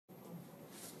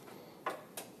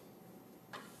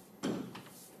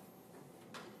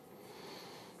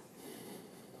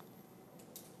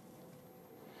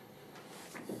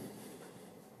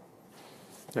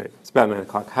All right, it's about 9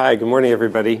 o'clock. Hi, good morning,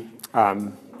 everybody.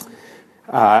 I'm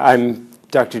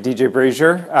Dr. DJ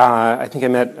Brazier. I think I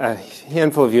met a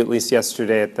handful of you at least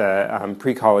yesterday at the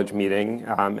pre-college meeting,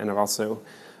 and I've also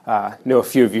know a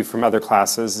few of you from other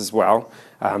classes as well.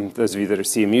 Those of you that are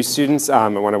CMU students, I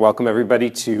want to welcome everybody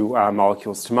to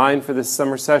Molecules to Mind for this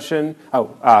summer session.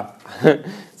 It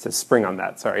says spring on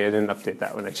that. Sorry, I didn't update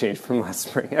that when I changed from last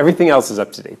spring. Everything else is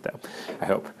up to date, though, I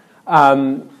hope.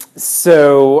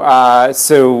 So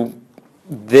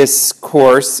this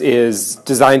course is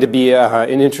designed to be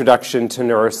an introduction to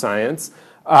neuroscience.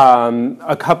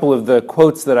 A couple of the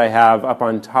quotes that I have up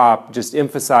on top just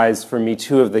emphasize for me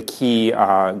two of the key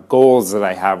goals that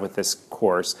I have with this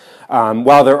course.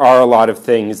 While there are a lot of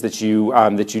things that you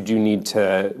do need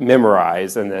to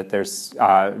memorize and that there's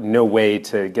no way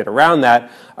to get around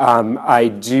that, I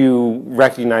do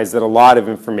recognize that a lot of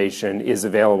information is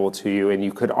available to you, and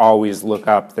you could always look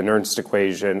up the Nernst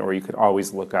equation, or you could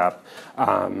always look up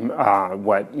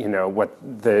what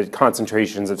the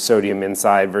concentrations of sodium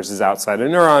inside versus outside a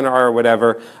neuron are, or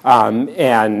whatever,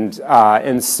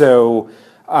 and so.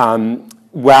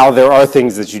 While there are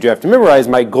things that you do have to memorize,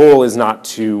 my goal is not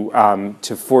to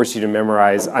force you to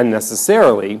memorize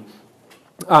unnecessarily,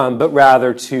 but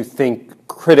rather to think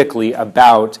critically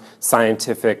about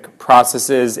scientific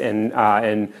processes and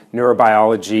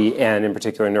neurobiology, and in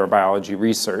particular neurobiology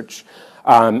research.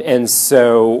 And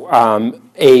so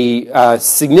a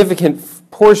significant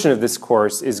portion of this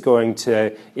course is going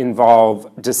to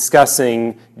involve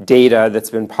discussing data that's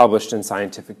been published in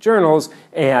scientific journals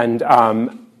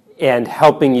and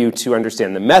helping you to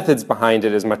understand the methods behind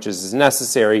it as much as is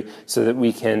necessary so that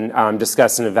we can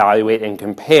discuss and evaluate and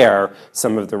compare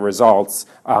some of the results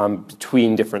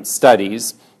between different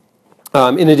studies.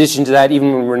 In addition to that,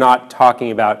 even when we're not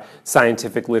talking about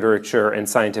scientific literature and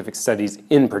scientific studies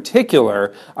in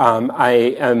particular,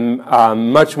 I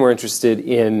am much more interested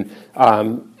in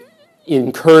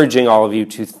encouraging all of you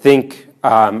to think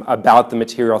about the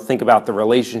material, think about the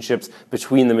relationships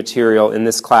between the material in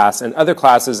this class and other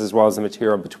classes, as well as the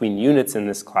material between units in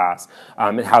this class,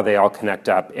 and how they all connect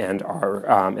up and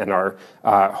are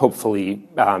hopefully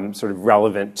sort of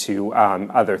relevant to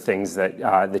other things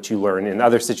that you learn in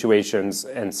other situations,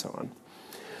 and so on.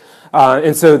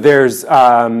 And so there's, in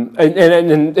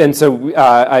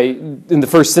the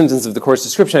first sentence of the course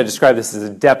description, I describe this as a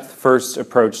depth-first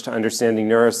approach to understanding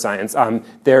neuroscience.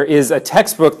 There is a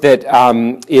textbook that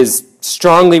is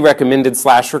strongly recommended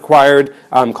 / required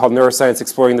called Neuroscience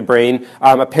Exploring the Brain.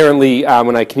 Apparently,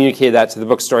 when I communicated that to the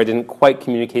bookstore, I didn't quite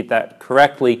communicate that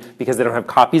correctly because they don't have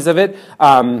copies of it.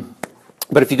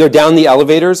 But if you go down the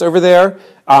elevators over there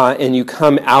and you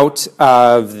come out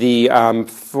of the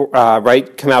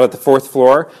come out at the 4th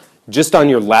floor, just on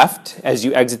your left as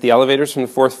you exit the elevators from the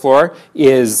 4th floor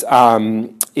is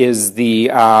the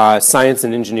Science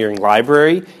and Engineering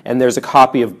Library, and there's a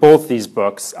copy of both these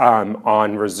books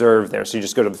on reserve there. So you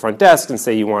just go to the front desk and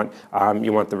say you want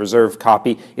the reserve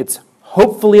copy. It's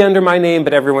hopefully under my name,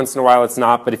 but every once in a while it's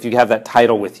not. But if you have that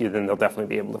title with you, then they'll definitely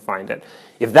be able to find it.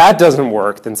 If that doesn't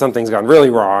work, then something's gone really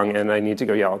wrong, and I need to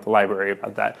go yell at the library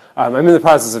about that. I'm in the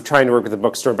process of trying to work with the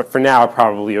bookstore, but for now,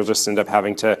 probably you'll just end up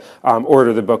having to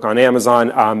order the book on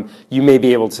Amazon. You may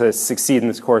be able to succeed in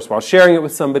this course while sharing it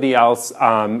with somebody else.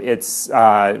 It's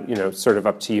sort of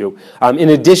up to you. In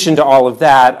addition to all of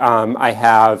that, I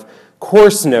have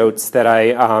course notes that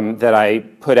I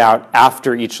put out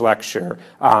after each lecture.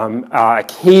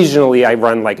 Occasionally I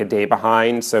run like a day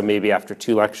behind, so maybe after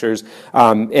 2 lectures.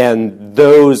 And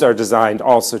those are designed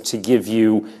also to give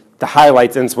you the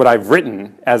highlights, and it's what I've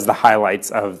written as the highlights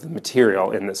of the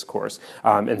material in this course.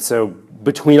 And so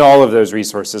between all of those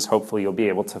resources, hopefully you'll be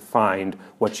able to find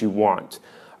what you want.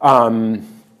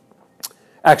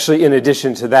 Actually, in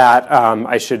addition to that,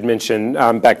 I should mention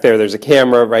back there's a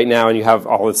camera right now, and you have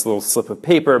all this little slip of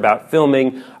paper about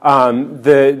filming.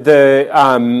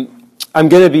 I'm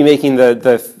going to be making the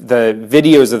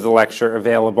videos of the lecture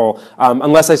available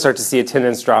unless I start to see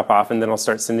attendance drop off, and then I'll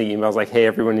start sending emails like, hey,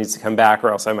 everyone needs to come back, or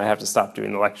else I might have to stop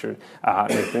doing the lecture,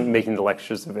 making the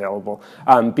lectures available.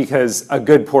 Because a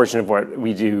good portion of what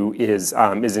we do is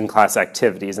in-class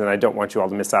activities, and I don't want you all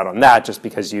to miss out on that just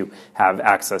because you have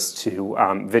access to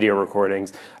video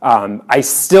recordings. I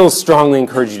still strongly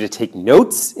encourage you to take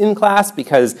notes in class,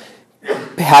 because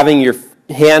having your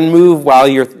hand move while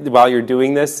you're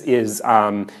doing this is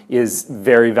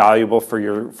very valuable for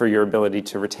your ability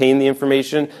to retain the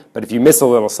information. But if you miss a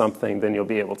little something, then you'll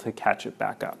be able to catch it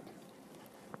back up.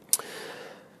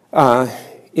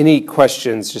 Any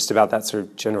questions just about that sort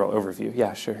of general overview?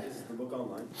 Yeah, sure. Is the book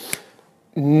online?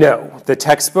 No, the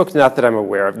textbook, not that I'm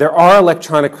aware of. There are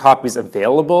electronic copies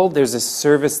available. There's a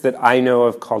service that I know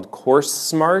of called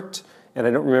CourseSmart, and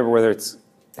I don't remember whether it's,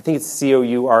 I think it's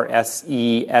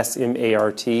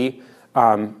COURSESMART,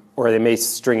 or they may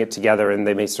string it together and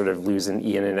they may sort of lose an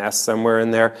E and an S somewhere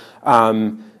in there.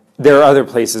 There are other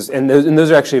places, and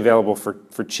those are actually available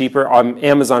for cheaper.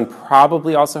 Amazon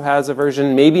probably also has a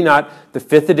version, maybe not the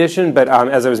 5th edition, but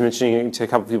as I was mentioning to a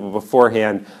couple people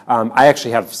beforehand, I actually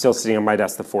have still sitting on my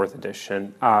desk the 4th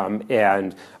edition,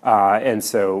 and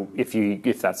so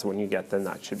if that's the one you get, then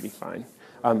that should be fine.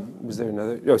 Was there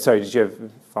another? Oh, sorry. Did you have a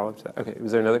follow-up to that? Okay.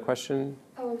 Was there another question?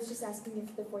 Oh, I was just asking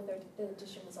if the 4th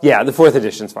edition was. Yeah, the 4th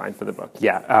edition is fine for the book.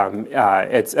 Yeah,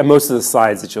 it's most of the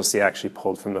slides that you'll see actually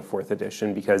pulled from the 4th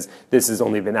edition because this has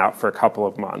only been out for a couple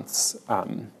of months.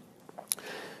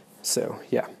 So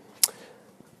yeah.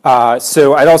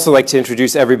 So I'd also like to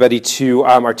introduce everybody to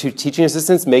our 2 teaching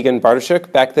assistants, Megan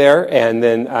Bartoshuk back there, and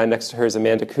then next to her is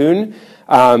Amanda Kuhn.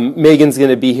 Megan's going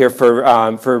to be here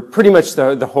for pretty much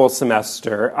the whole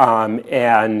semester,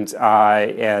 and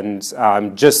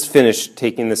just finished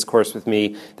taking this course with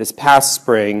me this past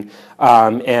spring.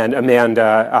 And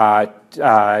Amanda,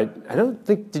 I don't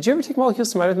think, did you ever take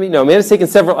Molecules to Mind with me? No, Amanda's taken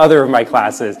several other of my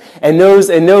classes and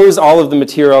knows all of the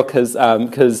material because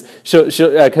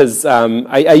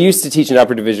I used to teach an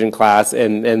upper division class,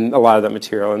 and a lot of that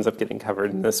material ends up getting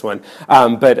covered in this one.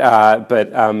 But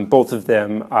both of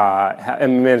them,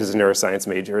 and Amanda's a neuroscience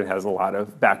major and has a lot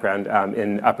of background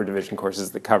in upper division courses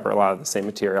that cover a lot of the same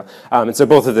material. And so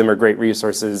both of them are great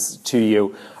resources to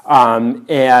you.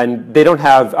 And they don't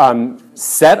have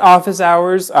set office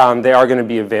hours. They are going to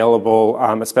be available,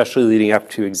 especially leading up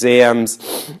to exams.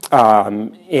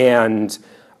 And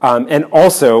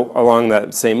also, along the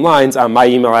same lines, my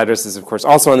email address is, of course,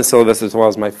 also on the syllabus, as well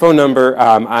as my phone number.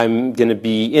 I'm going to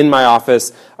be in my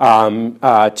office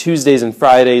Tuesdays and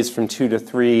Fridays from 2 to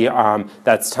 3.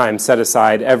 That's time set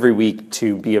aside every week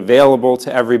to be available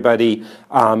to everybody.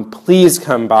 Please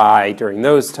come by during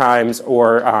those times,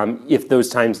 or if those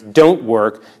times don't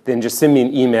work, then just send me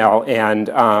an email. And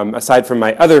aside from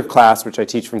my other class, which I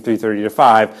teach from 3:30 to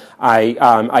 5,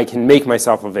 I can make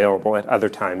myself available at other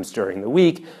times during the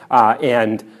week.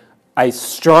 And I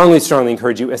strongly, strongly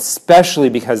encourage you, especially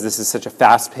because this is such a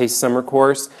fast-paced summer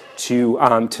course, to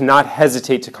not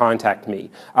hesitate to contact me.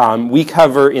 We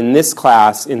cover in this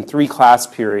class, in 3 class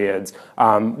periods,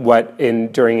 what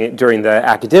during the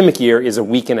academic year is a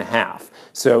week and a half.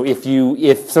 So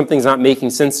if something's not making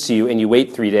sense to you and you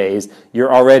wait 3 days,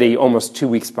 you're already almost 2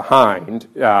 weeks behind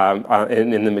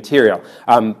in the material.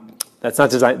 That's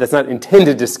not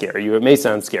intended to scare you. It may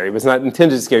sound scary, but it's not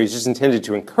intended to scare you. It's just intended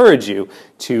to encourage you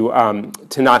to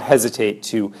not hesitate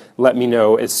to let me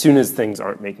know as soon as things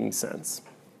aren't making sense.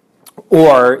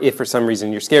 Or if for some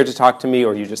reason you're scared to talk to me,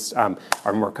 or you just are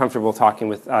more comfortable talking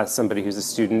with somebody who's a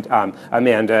student,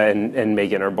 Amanda and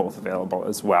Megan are both available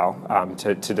as well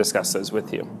to discuss those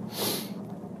with you.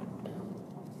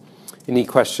 Any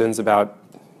questions about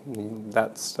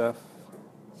that stuff?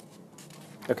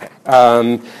 Okay.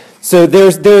 So there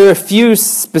are a few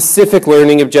specific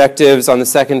learning objectives on the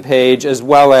second page, as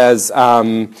well as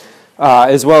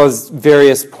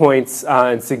various points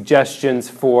and suggestions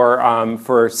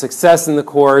for success in the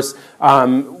course.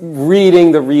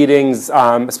 Reading the readings,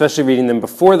 especially reading them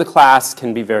before the class,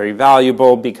 can be very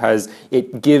valuable because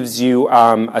it gives you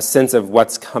a sense of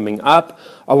what's coming up.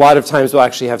 A lot of times we'll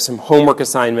actually have some homework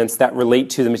assignments that relate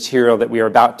to the material that we are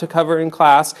about to cover in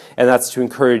class, and that's to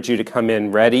encourage you to come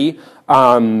in ready.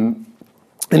 In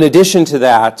addition to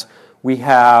that, we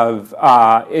have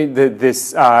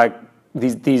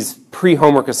these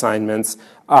pre-homework assignments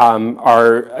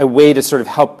are a way to sort of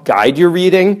help guide your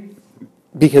reading,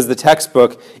 because the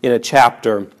textbook in a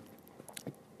chapter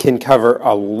can cover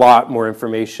a lot more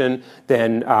information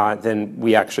than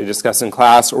we actually discuss in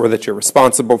class or that you're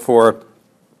responsible for.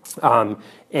 So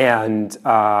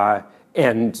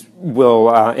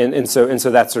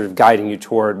that's sort of guiding you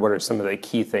toward what are some of the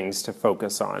key things to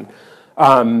focus on.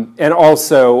 And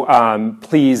also,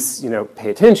 please, pay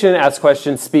attention, ask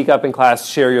questions, speak up in class,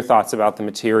 share your thoughts about the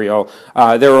material.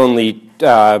 There are only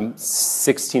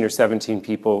 16 or 17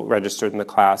 people registered in the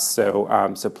class, so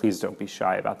please don't be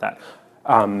shy about that.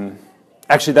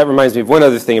 Actually, that reminds me of one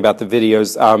other thing about the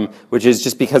videos, which is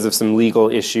just because of some legal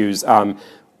issues.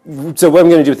 So what I'm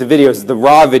going to do with the videos, the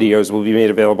raw videos will be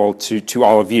made available to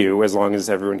all of you as long as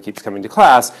everyone keeps coming to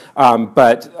class.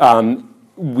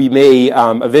 we may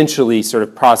eventually sort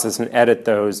of process and edit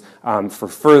those for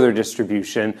further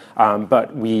distribution,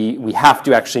 but we have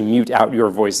to actually mute out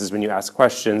your voices when you ask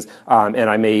questions, and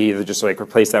I may either just like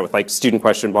replace that with like student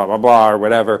question blah blah blah or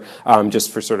whatever,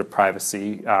 just for sort of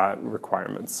privacy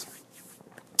requirements.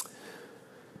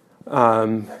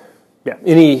 Yeah.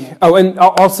 And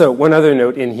also one other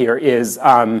note in here is,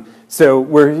 so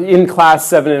we're in class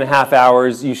 7.5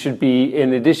 hours. You should be,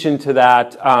 in addition to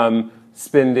that,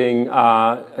 spending,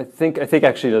 I think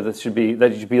actually that should be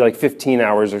like 15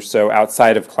 hours or so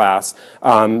outside of class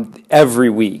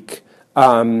every week.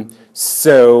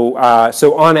 So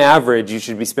on average, you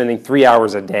should be spending 3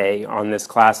 hours a day on this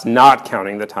class, not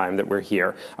counting the time that we're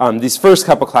here. These first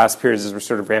couple class periods, as we're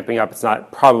sort of ramping up, it's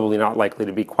probably not likely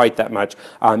to be quite that much.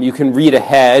 You can read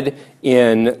ahead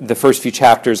in the first few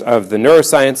chapters of the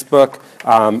neuroscience book,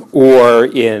 or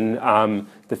in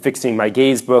the Fixing My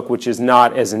Gaze book, which is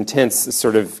not as intense a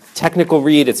sort of technical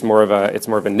read. It's more of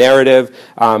a narrative,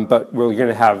 but we're going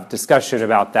to have discussion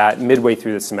about that midway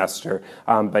through the semester.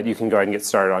 But you can go ahead and get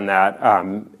started on that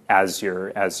as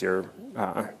you're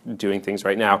doing things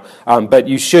right now. But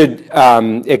you should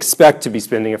expect to be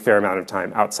spending a fair amount of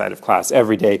time outside of class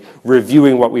every day,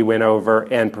 reviewing what we went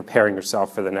over and preparing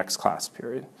yourself for the next class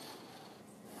period.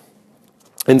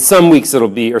 And some weeks it'll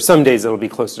be, or some days it'll be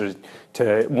closer to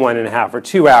 1.5 or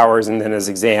 2 hours, and then as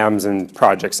exams and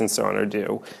projects and so on are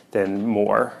due, then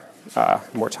more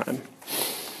time.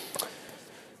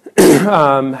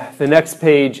 The next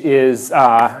page is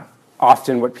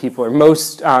often what people are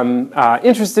most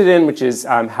interested in, which is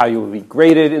how you will be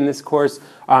graded in this course.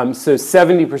 So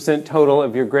 70% total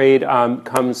of your grade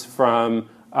comes from,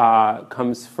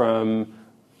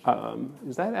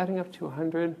 is that adding up to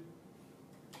 100?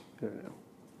 I don't know.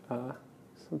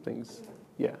 Something's,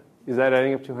 yeah. Is that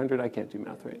adding up to 100? I can't do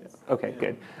math right now. Okay,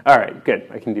 good. All right, good.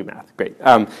 I can do math. Great.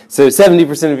 So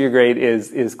 70% of your grade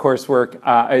is coursework,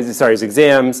 is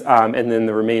exams, and then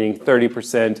the remaining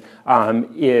 30%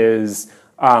 is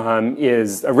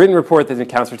a written report that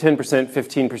accounts for 10%,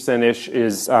 15%-ish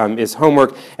is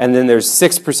homework, and then there's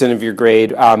 6% of your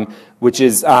grade, which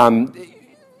is,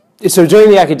 so during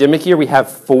the academic year we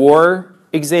have 4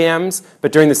 exams,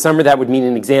 but during the summer that would mean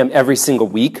an exam every single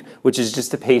week, which is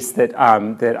just a pace that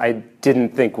that I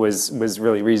didn't think was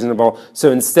really reasonable.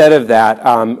 So instead of that,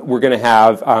 we're going to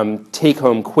have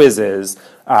take-home quizzes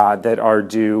that are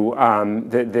due,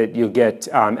 that you'll get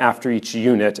after each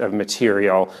unit of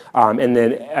material, and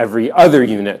then every other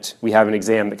unit we have an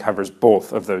exam that covers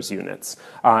both of those units.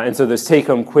 And so those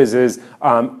take-home quizzes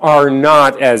are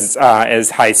not as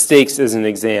high stakes as an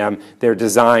exam. They're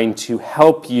designed to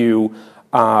help you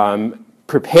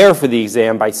prepare for the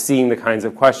exam by seeing the kinds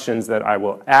of questions that I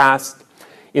will ask.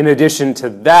 In addition to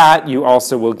that, you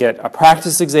also will get a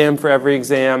practice exam for every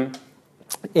exam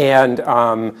and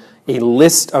a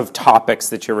list of topics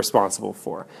that you're responsible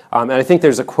for. And I think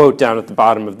there's a quote down at the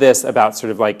bottom of this about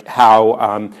sort of like how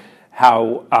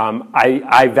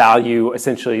I value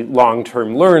essentially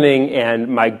long-term learning, and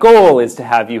my goal is to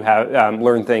have you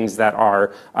learn things that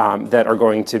are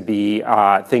going to be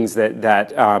things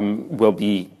that will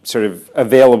be sort of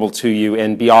available to you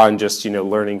and beyond just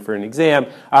learning for an exam.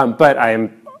 But I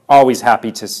am always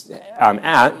happy to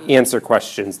answer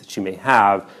questions that you may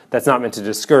have. That's not meant to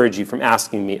discourage you from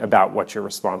asking me about what you're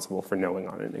responsible for knowing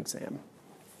on an exam.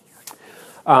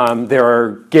 There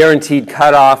are guaranteed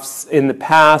cutoffs in the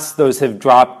past. Those have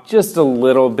dropped just a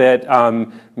little bit,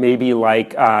 maybe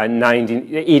like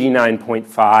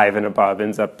 89.5 and above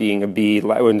ends up being a B,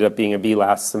 ended up being a B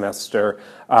last semester.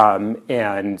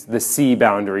 And the C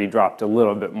boundary dropped a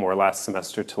little bit more last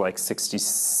semester to like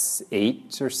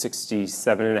 68 or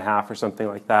 67.5 or something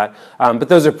like that. But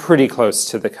those are pretty close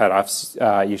to the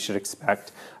cutoffs you should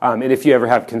expect. And if you ever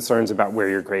have concerns about where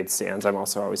your grade stands, I'm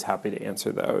also always happy to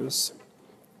answer those.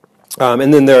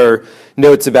 And then there are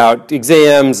notes about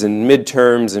exams and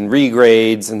midterms and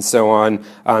regrades and so on,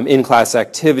 in-class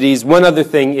activities. One other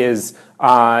thing is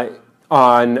actually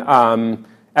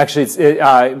it's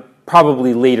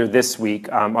probably later this week,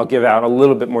 I'll give out a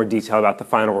little bit more detail about the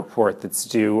final report that's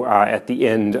due at the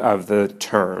end of the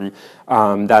term.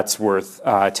 That's worth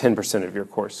 10% of your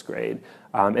course grade.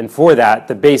 And for that,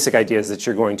 the basic idea is that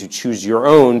you're going to choose your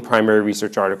own primary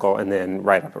research article and then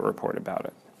write up a report about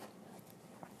it.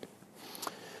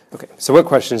 Okay, so what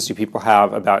questions do people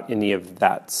have about any of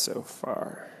that so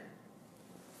far?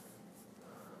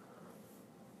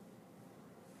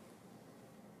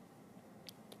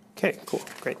 Okay, cool,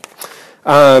 great.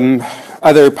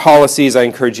 other policies, I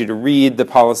encourage you to read the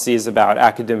policies about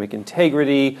academic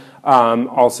integrity,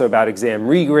 also about exam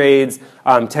regrades,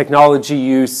 technology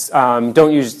use.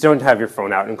 Don't have your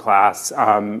phone out in class.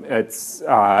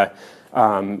 I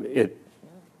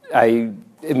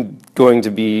am going to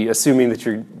be assuming that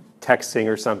you're texting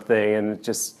or something, and it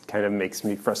just kind of makes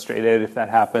me frustrated if that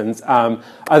happens.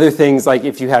 Other things, like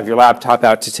if you have your laptop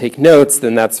out to take notes,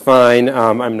 then that's fine.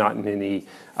 I'm not in any,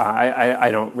 I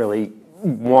don't really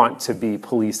want to be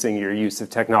policing your use of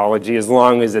technology as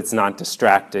long as it's not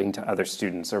distracting to other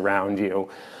students around you.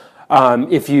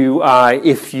 If you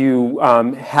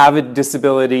have a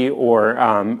disability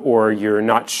or you're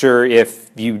not sure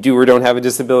if you do or don't have a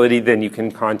disability, then you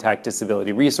can contact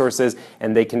Disability Resources,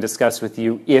 and they can discuss with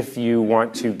you if you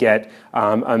want to get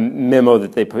a memo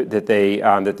that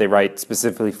they write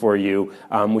specifically for you,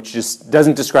 which just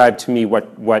doesn't describe to me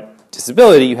what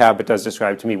disability you have, but does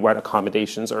describe to me what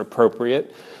accommodations are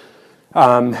appropriate.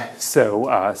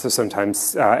 So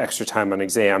sometimes extra time on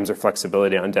exams or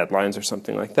flexibility on deadlines or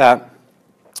something like that.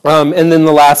 And then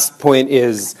the last point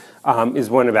is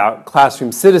one about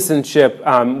classroom citizenship,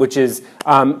 which is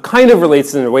kind of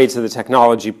relates in a way to the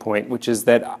technology point, which is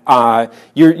that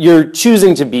you're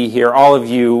choosing to be here. All of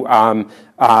you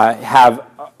have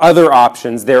other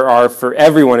options. There are, for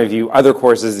every one of you, other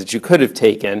courses that you could have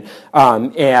taken,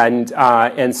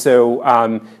 and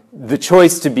so the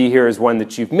choice to be here is one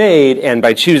that you've made, and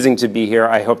by choosing to be here,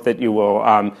 I hope that you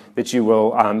will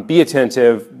be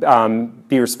attentive,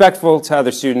 be respectful to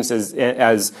other students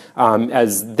as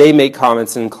they make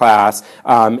comments in class,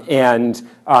 and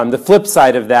the flip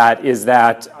side of that is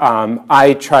that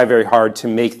I try very hard to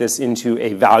make this into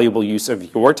a valuable use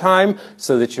of your time,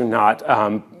 so that you're not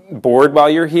bored while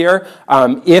you're here.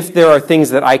 If there are things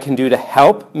that I can do to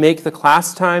help make the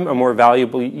class time a more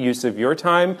valuable use of your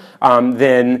time,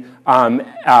 then I'm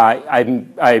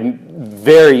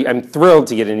thrilled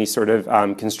to get any sort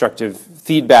of constructive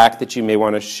feedback that you may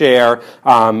want to share.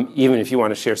 Even if you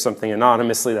want to share something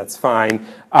anonymously, that's fine.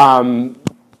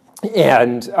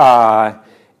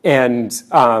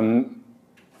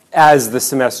 As the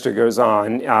semester goes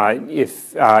on,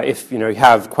 if you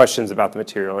have questions about the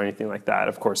material or anything like that,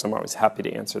 of course, I'm always happy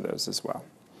to answer those as well.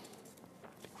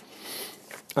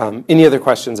 Any other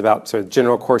questions about sort of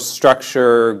general course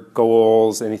structure,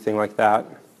 goals, anything like that?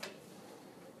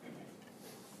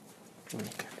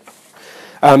 Okay.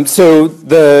 So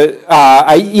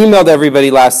I emailed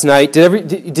everybody last night.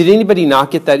 Did anybody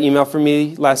not get that email from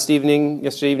me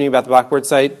yesterday evening about the Blackboard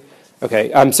site?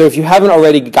 Okay, so if you haven't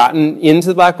already gotten into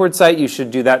the Blackboard site, you should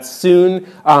do that soon.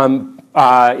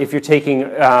 If you're taking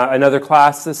another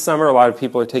class this summer, a lot of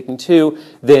people are taking two,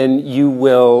 then you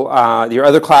will, your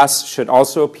other class should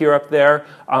also appear up there,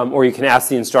 or you can ask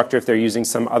the instructor if they're using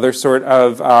some other sort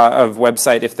of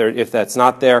website if that's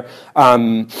not there.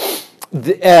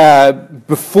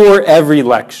 Before every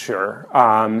lecture,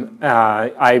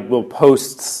 I will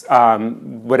post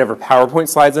whatever PowerPoint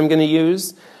slides I'm going to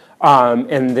use.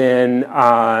 And then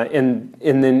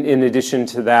in addition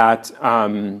to that,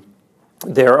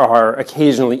 there are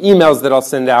occasionally emails that I'll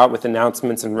send out with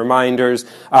announcements and reminders.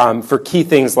 For key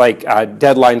things like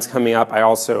deadlines coming up, I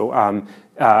also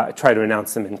try to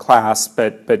announce them in class,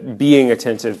 but being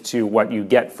attentive to what you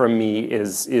get from me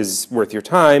is worth your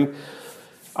time.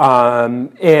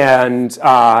 And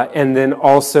then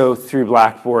also through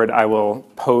Blackboard, I will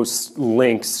post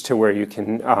links to where you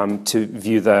can to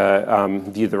view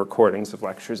the recordings of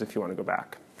lectures if you want to go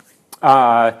back.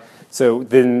 So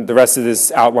then the rest of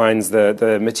this outlines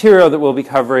the material that we'll be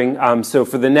covering. So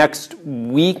for the next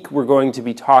week, we're going to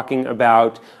be talking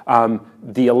about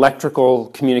the electrical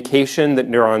communication that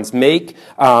neurons make,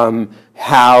 how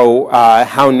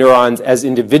neurons as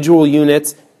individual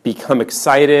units become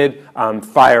excited,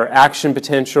 fire action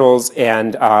potentials,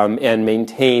 and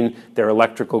maintain their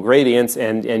electrical gradients,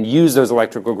 and use those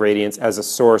electrical gradients as a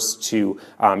source to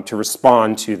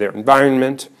respond to their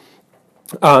environment.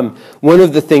 One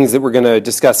of the things that we're going to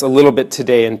discuss a little bit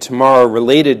today and tomorrow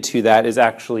related to that is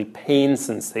actually pain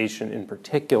sensation in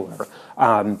particular,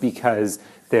 because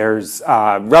there's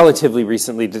relatively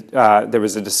recently there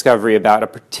was a discovery about a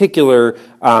particular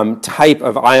type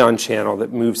of ion channel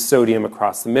that moves sodium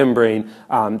across the membrane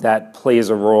that plays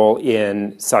a role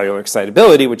in cellular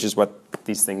excitability, which is what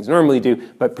these things normally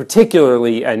do, but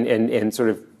particularly and sort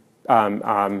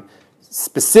of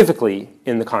specifically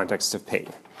in the context of pain.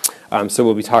 So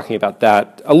we'll be talking about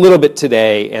that a little bit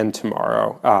today and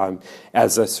tomorrow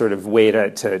as a sort of way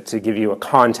to give you a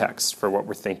context for what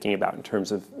we're thinking about in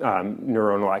terms of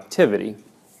neuronal activity.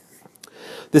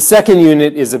 The second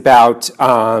unit is about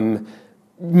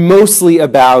mostly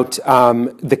about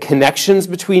the connections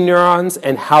between neurons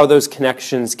and how those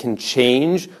connections can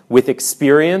change with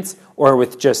experience or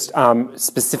with just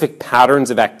specific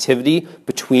patterns of activity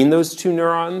between those two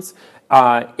neurons.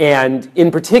 And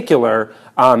in particular,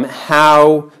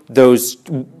 how those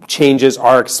changes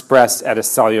are expressed at a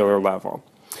cellular level.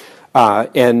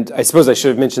 And I suppose I should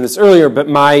have mentioned this earlier, but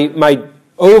my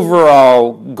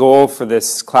overall goal for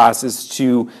this class is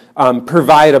to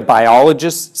provide a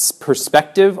biologist's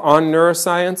perspective on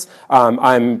neuroscience.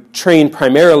 I'm trained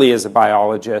primarily as a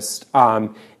biologist,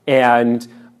 and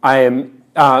I am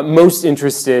most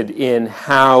interested in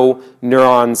how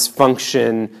neurons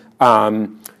function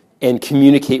and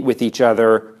communicate with each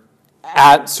other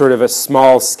at sort of a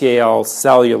small-scale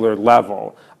cellular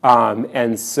level.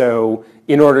 And so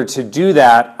in order to do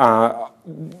that,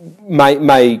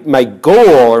 my goal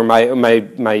or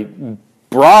my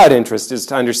broad interest is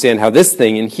to understand how this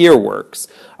thing in here works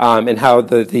and how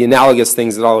the analogous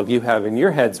things that all of you have in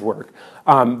your heads work.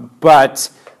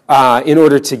 But in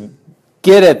order to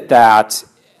get at that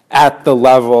at the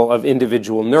level of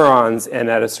individual neurons and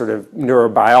at a sort of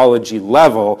neurobiology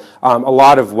level, a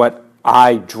lot of what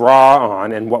I draw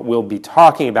on and what we'll be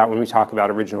talking about when we talk about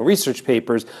original research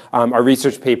papers are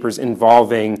research papers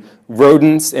involving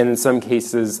rodents and in some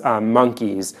cases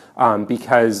monkeys,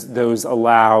 because those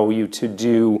allow you to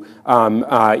do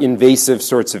invasive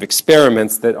sorts of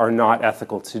experiments that are not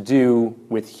ethical to do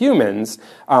with humans,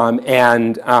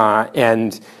 and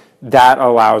that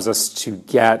allows us to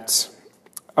get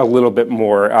a little bit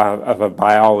more of a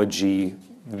biology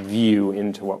view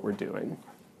into what we're doing.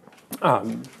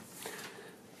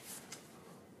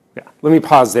 Yeah, let me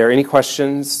pause there. Any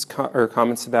questions or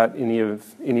comments about any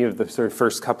of the sort of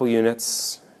first couple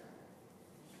units?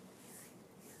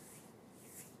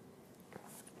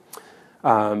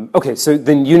 Okay, so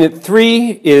then Unit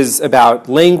 3 is about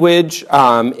language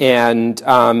and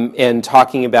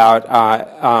talking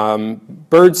about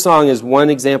birdsong as one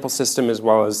example system, as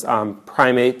well as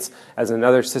primates as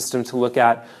another system to look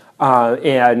at.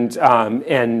 And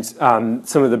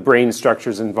some of the brain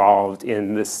structures involved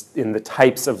in the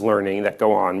types of learning that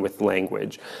go on with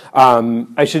language.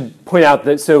 I should point out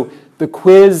that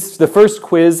the first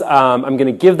quiz, I'm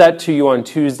going to give that to you on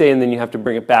Tuesday, and then you have to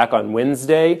bring it back on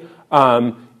Wednesday.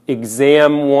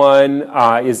 Exam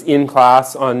 1 is in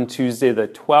class on Tuesday the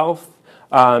 12th.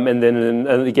 And then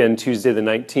again, Tuesday the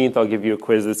 19th, I'll give you a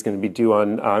quiz that's going to be due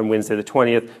on Wednesday the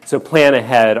 20th. So plan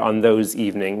ahead on those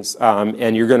evenings.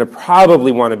 And you're going to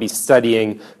probably want to be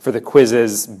studying for the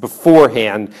quizzes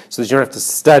beforehand so that you don't have to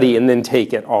study and then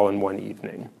take it all in one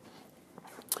evening.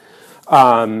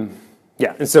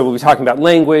 Yeah, and so we'll be talking about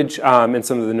language and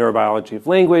some of the neurobiology of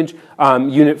language.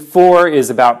 Unit 4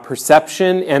 is about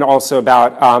perception and also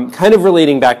about kind of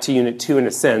relating back to Unit 2 in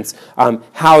a sense,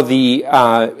 how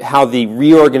the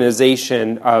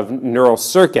reorganization of neural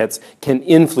circuits can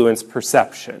influence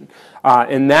perception.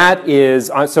 And that is,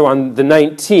 so on the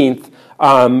 19th,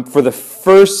 for the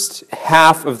first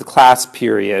half of the class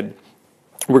period,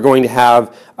 we're going to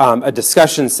have a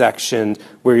discussion section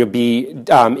where you'll be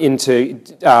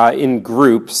in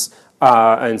groups,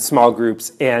 in small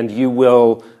groups, and you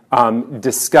will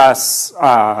discuss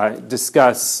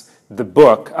the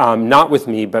book, not with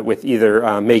me, but with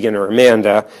either Megan or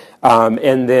Amanda.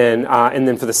 And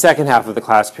then for the second half of the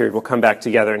class period, we'll come back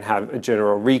together and have a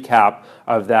general recap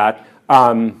of that.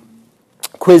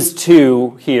 Quiz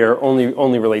 2 here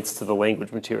only relates to the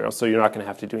language material, so you're not going to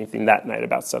have to do anything that night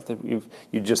about stuff that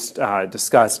you just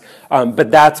discussed.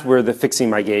 But that's where the Fixing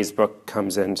My Gaze book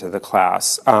comes into the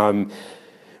class.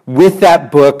 With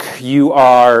that book, you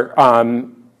are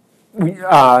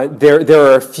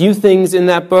there are a few things in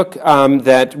that book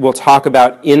that we'll talk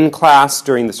about in class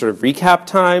during the sort of recap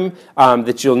time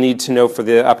that you'll need to know for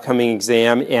the upcoming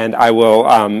exam, and I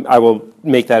will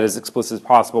make that as explicit as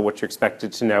possible what you're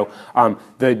expected to know.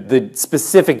 The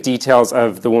specific details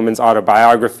of the woman's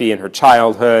autobiography and her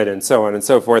childhood and so on and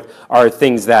so forth are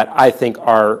things that I think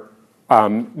are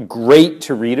great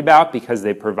to read about because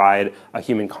they provide a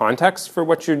human context for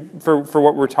what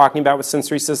we're talking about with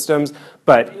sensory systems.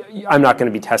 But I'm not going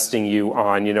to be testing you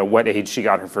on what age she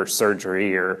got her first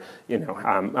surgery or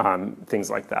things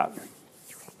like that.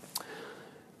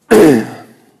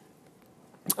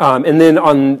 And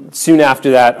then soon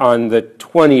after that, on the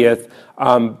 20th,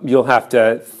 you'll have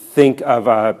to think of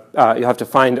you'll have to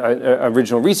find an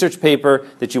original research paper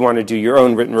that you want to do your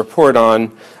own written report on,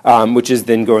 which is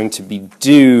then going to be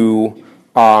due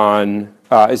on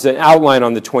is an outline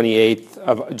on the 28th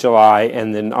of July,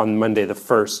 and then on Monday the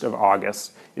 1st of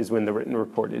August is when the written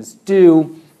report is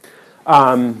due.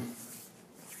 And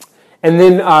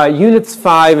then units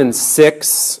 5 and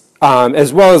 6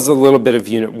 as well as a little bit of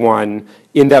Unit 1,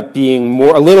 end up being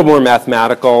a little more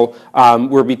mathematical.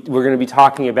 We're going to be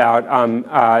talking about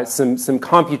some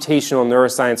computational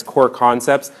neuroscience core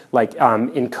concepts like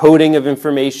encoding of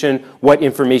information, what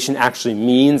information actually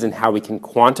means, and how we can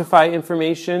quantify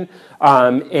information,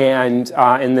 and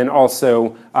then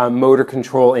also motor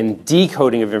control and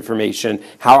decoding of information,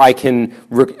 how I can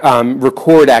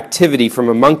record activity from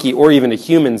a monkey or even a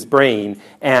human's brain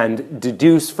and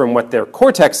deduce from what their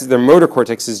motor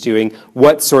cortex is doing,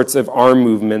 what sorts of arm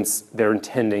movements they're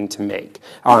intending to make.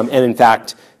 And in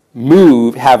fact,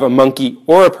 have a monkey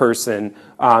or a person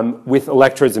with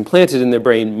electrodes implanted in their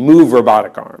brain move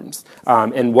robotic arms,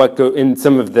 and what go in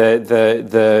some of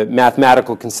the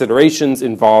mathematical considerations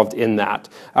involved in that,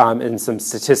 and some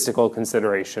statistical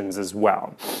considerations as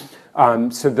well.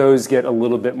 So those get a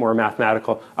little bit more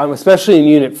mathematical. Especially in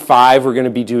Unit 5, we're going to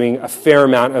be doing a fair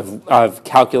amount of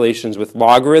calculations with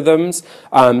logarithms.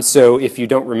 So if you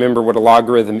don't remember what a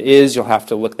logarithm is, you'll have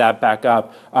to look that back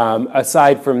up.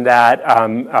 Aside from that,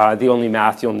 the only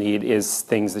math you'll need is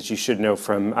things that you should know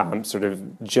from sort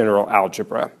of general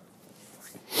algebra.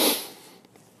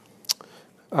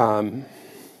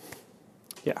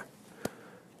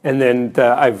 And then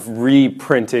I've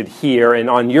reprinted here,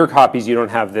 and on your copies you don't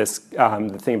have this,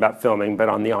 the thing about filming, but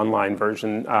on the online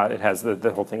version it has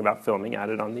the whole thing about filming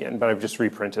added on the end. But I've just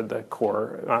reprinted the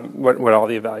core, what all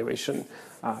the evaluation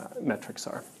metrics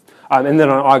are. And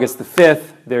then on August the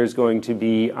 5th, there's going to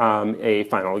be a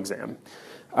final exam.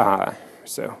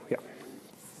 So, yeah.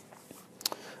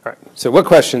 All right, so what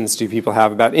questions do people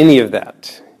have about any of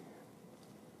that?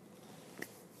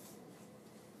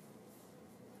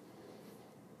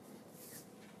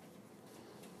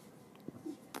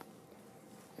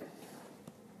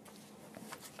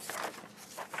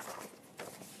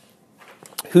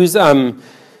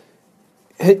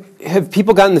 Have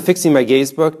people gotten the Fixing My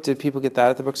Gaze book? Did people get that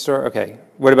at the bookstore? Okay.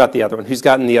 What about the other one? Who's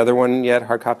gotten the other one yet?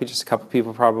 Hard copy? Just a couple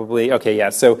people probably. Okay, yeah.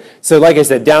 So like I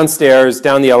said, downstairs,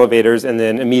 down the elevators, and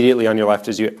then immediately on your left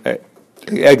as you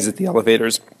exit the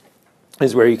elevators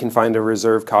is where you can find a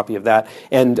reserved copy of that.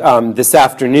 And this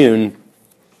afternoon,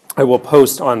 I will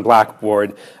post on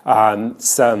Blackboard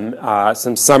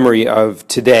some summary of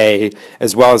today,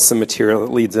 as well as some material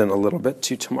that leads in a little bit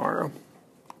to tomorrow.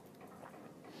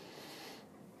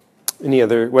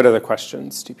 What other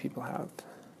questions do people have?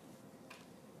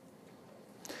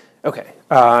 Okay,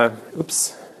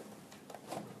 oops.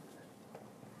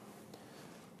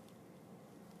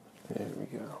 There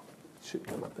we go. Should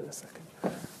come up in a second.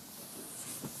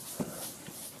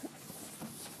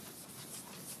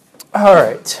 All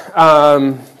right,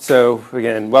 so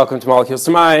again, welcome to Molecules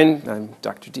to Mind. I'm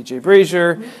Dr. DJ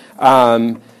Brazier.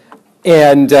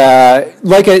 And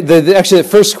actually, the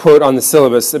first quote on the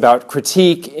syllabus about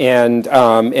critique and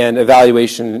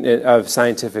evaluation of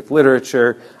scientific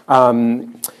literature.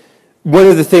 One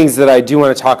of the things that I do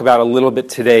want to talk about a little bit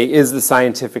today is the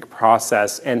scientific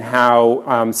process and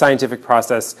how scientific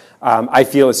process I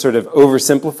feel is sort of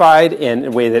oversimplified in a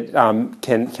way that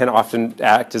can often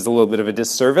act as a little bit of a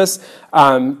disservice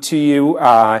to you.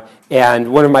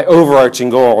 And one of my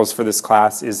overarching goals for this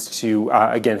class is to,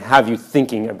 again, have you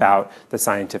thinking about the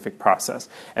scientific process.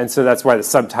 And so that's why the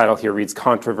subtitle here reads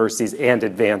Controversies and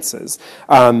Advances.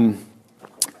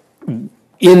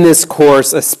 In this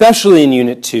course, especially in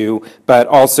Unit 2, but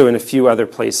also in a few other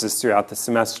places throughout the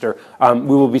semester,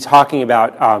 we will be talking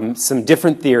about some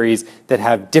different theories that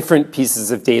have different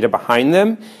pieces of data behind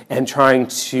them and trying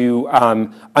to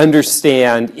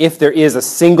understand if there is a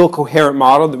single coherent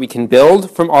model that we can build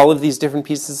from all of these different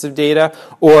pieces of data,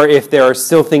 or if there are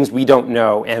still things we don't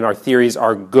know and our theories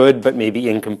are good but maybe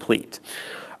incomplete.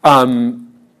 And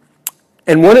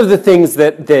one of the things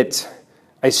that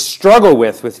I struggle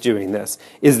with doing this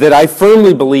is that I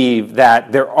firmly believe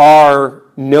that there are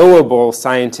knowable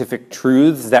scientific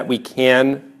truths that we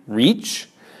can reach,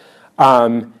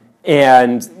 and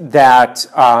that,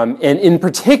 and in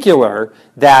particular,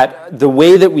 that the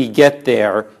way that we get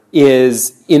there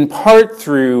is in part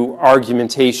through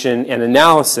argumentation and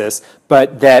analysis,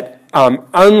 but that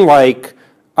unlike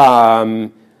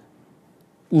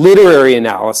literary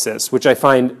analysis, which I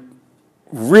find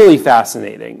really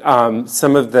fascinating.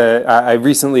 Some of I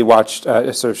recently watched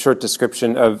a sort of short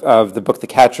description of the book The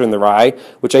Catcher in the Rye,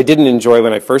 which I didn't enjoy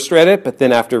when I first read it, but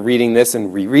then after reading this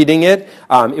and rereading it,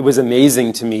 it was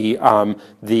amazing to me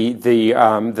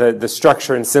the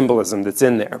structure and symbolism that's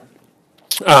in there.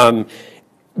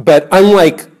 But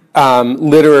unlike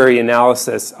literary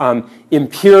analysis,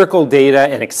 empirical data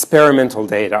and experimental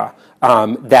data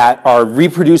that are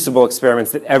reproducible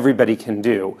experiments that everybody can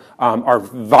do are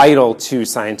vital to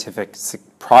scientific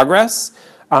progress.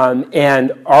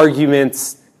 and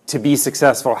arguments to be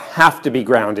successful have to be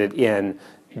grounded in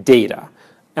data.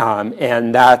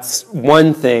 And that's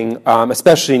one thing,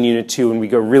 especially in Unit 2, when we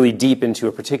go really deep into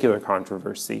a particular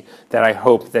controversy, that I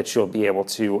hope that you'll be able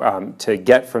to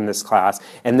get from this class.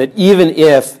 And that even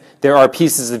if there are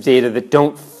pieces of data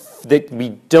that we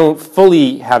don't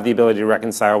fully have the ability to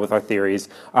reconcile with our theories,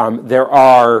 there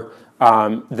are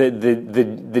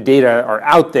the data are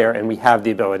out there, and we have the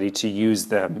ability to use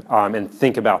them and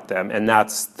think about them. And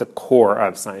that's the core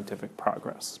of scientific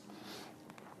progress.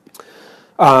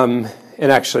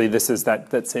 And actually, this is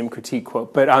that same critique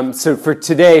quote. But so for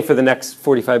today, for the next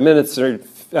 45 minutes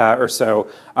or so,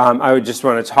 I would just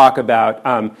want to talk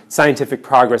about scientific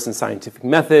progress and scientific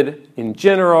method in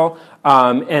general,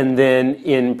 and then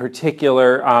in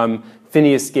particular,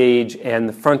 Phineas Gage and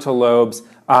the frontal lobes,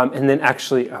 and then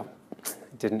actually,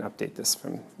 didn't update this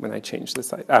from when I changed the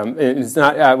slide. It's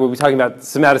not. We'll be talking about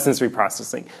somatosensory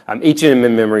processing. HM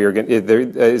and memory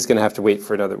is going to have to wait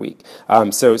for another week.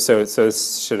 So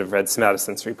this should have read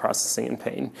somatosensory processing and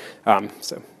pain.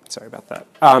 So sorry about that.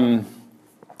 And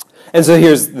so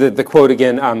here's the quote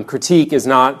again. Critique is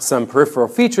not some peripheral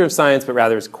feature of science, but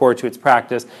rather is core to its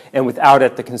practice, and without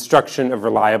it, the construction of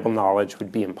reliable knowledge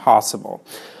would be impossible.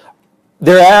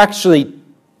 There are actually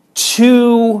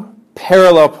two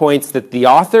parallel points that the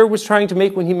author was trying to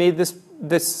make when he made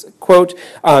this quote,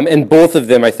 and both of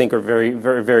them I think are very,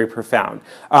 very, very profound.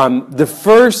 The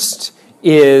first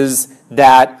is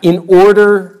that in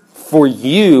order for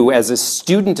you as a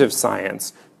student of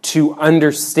science to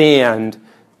understand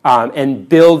and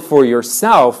build for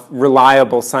yourself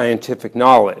reliable scientific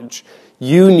knowledge,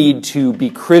 you need to be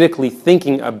critically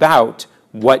thinking about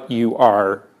what you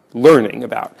are learning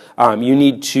about. You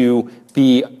need to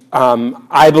be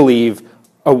I believe,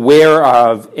 aware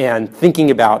of and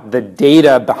thinking about the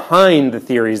data behind the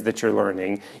theories that you're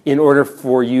learning in order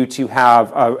for you to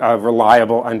have a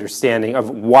reliable understanding of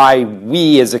why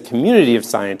we as a community of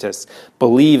scientists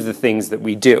believe the things that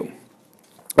we do.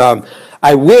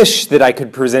 I wish that I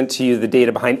could present to you the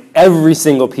data behind every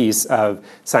single piece of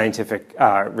scientific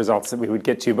results that we would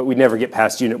get to, but we'd never get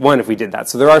past Unit 1 if we did that.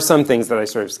 So there are some things that I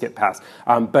sort of skip past.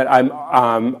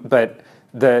 But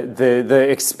the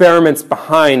experiments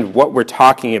behind what we're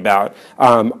talking about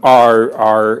are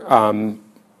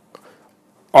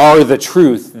the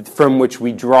truth from which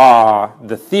we draw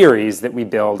the theories that we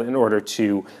build in order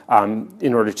to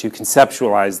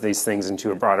conceptualize these things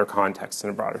into a broader context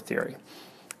and a broader theory.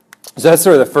 So that's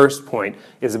sort of the first point,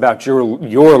 is about your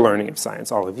learning of science,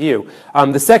 all of you.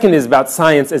 The second is about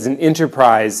science as an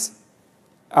enterprise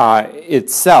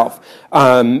itself.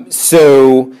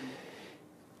 So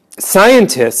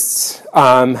scientists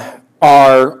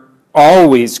are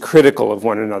always critical of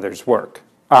one another's work.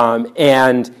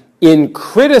 And in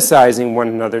criticizing one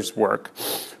another's work,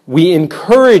 we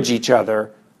encourage each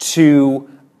other to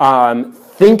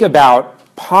think about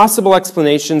possible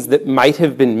explanations that might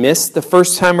have been missed the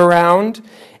first time around,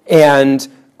 and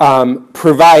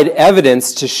provide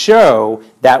evidence to show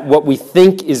that what we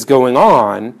think is going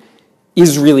on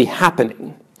is really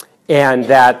happening, and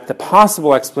that the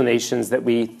possible explanations that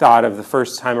we thought of the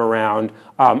first time around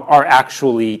are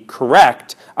actually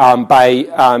correct.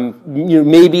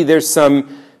 Maybe there's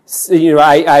some,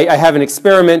 I have an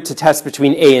experiment to test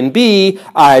between A and B.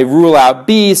 I rule out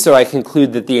B, so I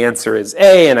conclude that the answer is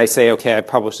A, and I say, okay, I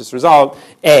publish this result.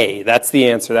 A, that's the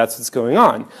answer. That's what's going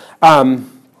on.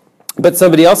 But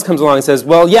somebody else comes along and says,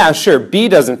 well, yeah, sure, B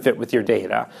doesn't fit with your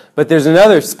data, but there's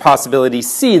another possibility,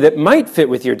 C, that might fit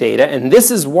with your data, and this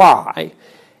is why.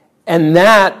 And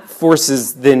that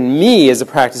forces then me, as a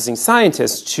practicing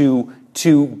scientist,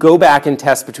 to go back and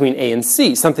test between A and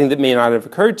C, something that may not have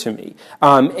occurred to me.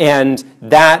 And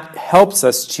that helps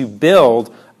us to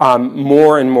build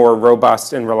more and more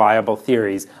robust and reliable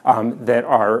theories that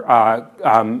are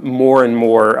more and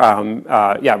more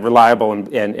reliable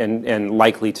and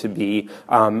likely to be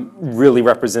really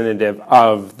representative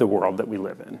of the world that we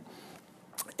live in.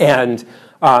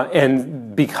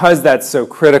 And because that's so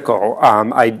critical,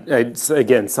 it's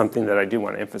again something that I do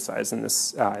want to emphasize in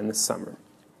this summer.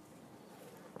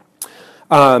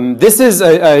 This is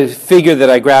a figure that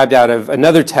I grabbed out of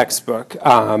another textbook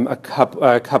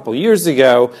a couple years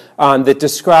ago that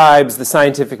describes the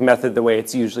scientific method the way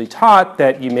it's usually taught,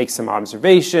 that you make some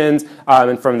observations,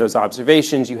 and from those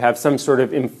observations you have some sort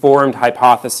of informed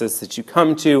hypothesis that you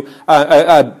come to,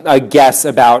 a guess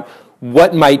about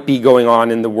what might be going on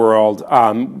in the world,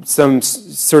 some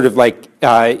sort of like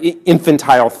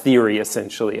infantile theory,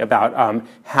 essentially, about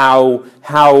how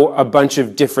a bunch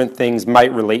of different things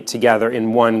might relate together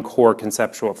in one core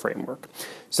conceptual framework.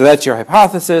 So that's your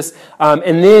hypothesis.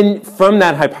 And then from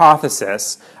that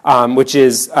hypothesis, which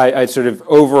is a sort of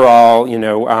overall,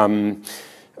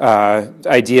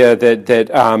 idea that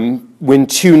when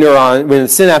the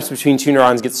synapse between two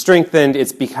neurons gets strengthened,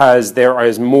 it's because there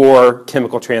is more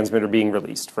chemical transmitter being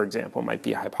released, for example, might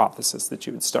be a hypothesis that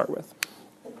you would start with.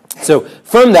 So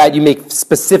from that, you make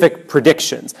specific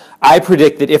predictions. I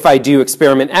predict that if I do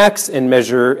experiment X and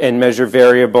measure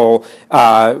variable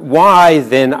Y,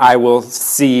 then I will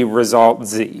see result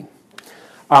Z.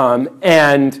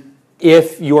 And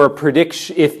if your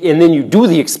prediction, and then you do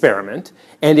the experiment,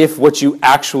 and if what you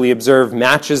actually observe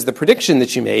matches the prediction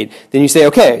that you made, then you say,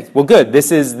 okay, well, good.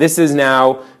 This is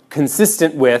now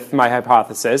consistent with my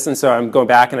hypothesis, and so I'm going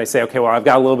back and I say, okay, well, I've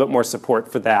got a little bit more support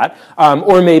for that,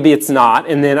 or maybe it's not,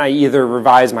 and then I either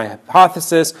revise my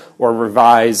hypothesis or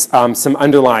revise some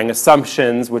underlying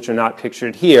assumptions, which are not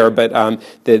pictured here, but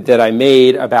that I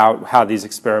made about how these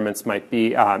experiments might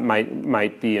be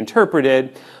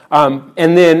interpreted.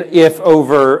 And then if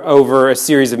over a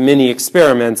series of mini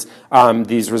experiments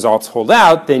these results hold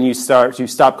out, then you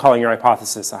stop calling your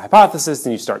hypothesis a hypothesis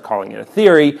and you start calling it a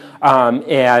theory,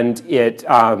 and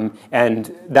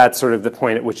that's sort of the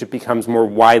point at which it becomes more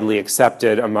widely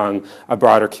accepted among a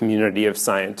broader community of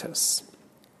scientists.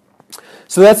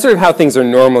 So that's sort of how things are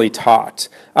normally taught.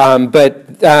 But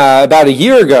about a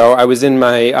year ago, I was in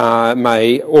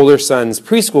my older son's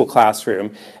preschool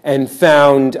classroom and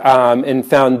found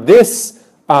this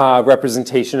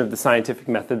representation of the scientific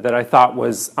method that I thought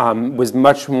was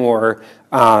much more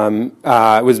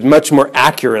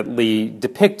accurately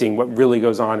depicting what really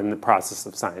goes on in the process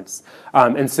of science.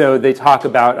 And so they talk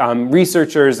about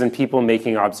researchers and people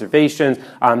making observations.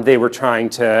 They were trying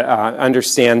to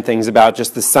understand things about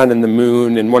just the sun and the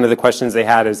moon. And one of the questions they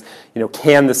had is,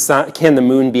 can the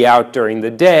moon be out during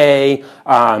the day?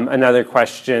 Another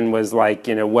question was like,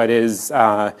 what's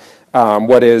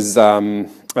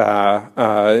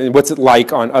it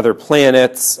like on other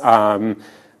planets?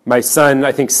 My son,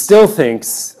 I think, still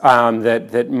thinks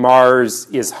that Mars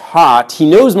is hot. He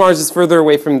knows Mars is further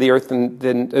away from the Earth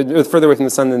further away from the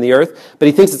sun than the Earth, but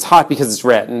he thinks it's hot because it's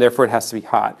red, and therefore it has to be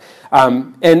hot.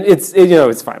 And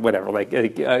it's fine, whatever. Like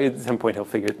at some point he'll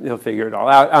figure it all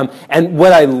out. And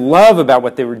what I love about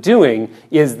what they were doing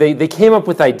is they came up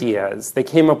with ideas. They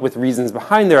came up with reasons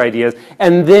behind their ideas,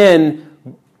 and then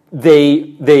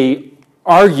they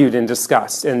argued and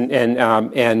discussed, and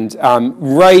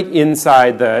right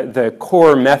inside the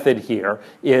core method here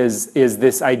is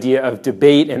this idea of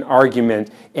debate and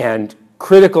argument and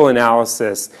critical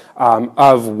analysis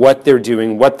of what they're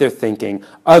doing, what they're thinking,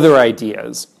 other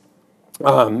ideas,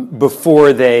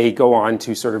 before they go on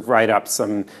to sort of write up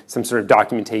some sort of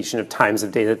documentation of times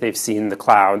of day that they've seen the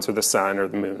clouds or the sun or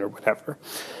the moon or whatever.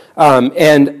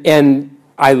 And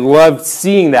I loved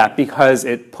seeing that because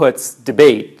it puts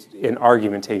debate in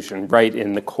argumentation right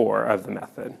in the core of the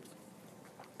method.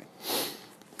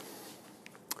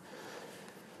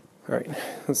 All right,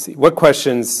 let's see. What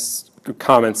questions or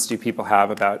comments do people have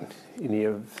about any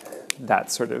of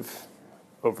that sort of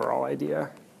overall idea?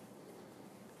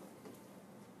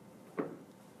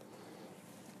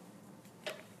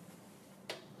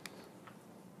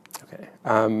 Okay.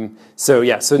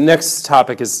 So next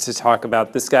topic is to talk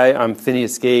about this guy,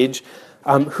 Phineas Gage.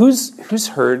 Who's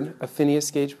heard of Phineas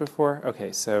Gage before?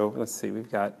 Okay, so let's see. We've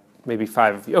got maybe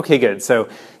 5 of you. Okay, good. So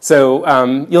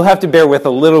you'll have to bear with a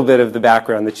little bit of the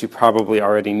background that you probably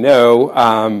already know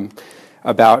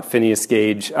about Phineas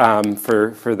Gage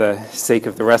for the sake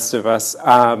of the rest of us.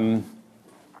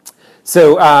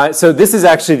 So this is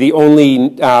actually the only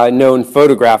known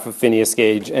photograph of Phineas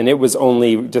Gage, and it was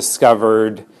only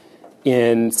discovered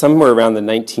in somewhere around the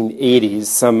 1980s.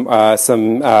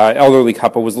 Some elderly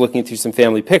couple was looking through some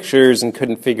family pictures and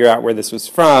couldn't figure out where this was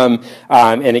from,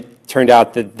 and it turned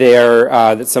out that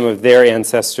that some of their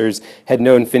ancestors had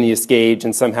known Phineas Gage,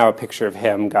 and somehow a picture of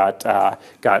him got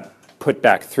put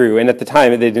back through. And at the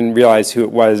time, they didn't realize who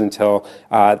it was until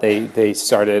they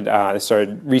started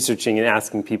researching and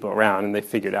asking people around, and they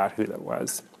figured out who that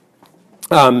was.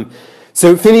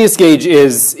 So Phineas Gage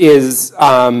is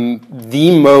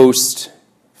the most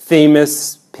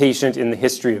famous patient in the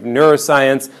history of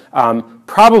neuroscience,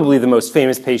 probably the most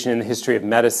famous patient in the history of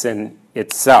medicine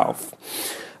itself.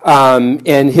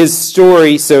 And his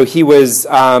story, so he was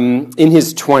in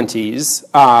his 20s,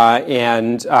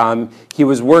 and he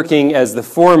was working as the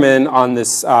foreman on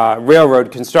this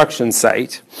railroad construction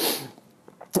site.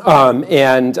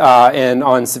 And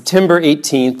on September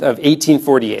 18th of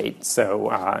 1848, so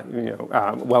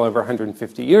well over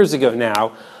 150 years ago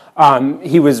now,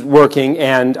 He was working,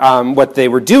 and what they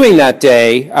were doing that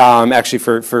day, actually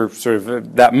for sort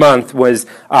of that month, was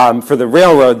for the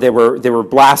railroad, they were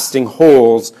blasting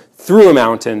holes through a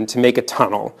mountain to make a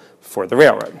tunnel for the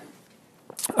railroad.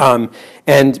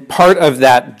 And part of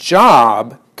that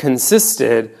job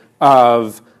consisted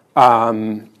of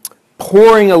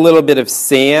pouring a little bit of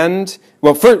sand.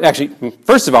 Well,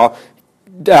 first of all,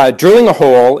 drilling a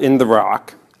hole in the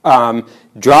rock,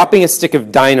 dropping a stick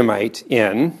of dynamite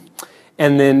in,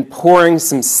 and then pouring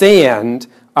some sand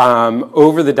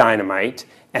over the dynamite,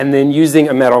 and then using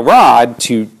a metal rod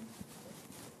to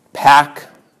pack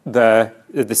the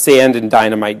sand and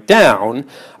dynamite down.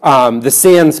 The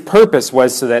sand's purpose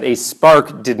was so that a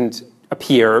spark didn't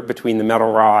appear between the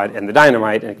metal rod and the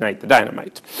dynamite and ignite the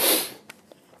dynamite.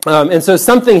 And so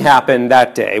something happened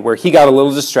that day where he got a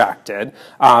little distracted.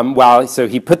 So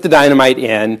he put the dynamite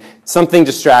in, something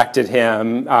distracted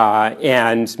him,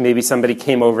 and maybe somebody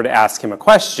came over to ask him a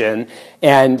question,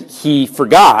 and he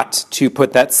forgot to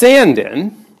put that sand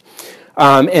in.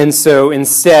 And so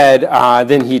instead,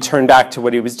 then he turned back to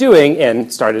what he was doing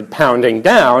and started pounding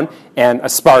down, and a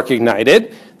spark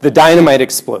ignited. The dynamite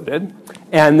exploded.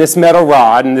 And this metal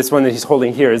rod, and this one that he's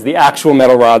holding here is the actual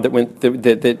metal rod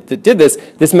that did this.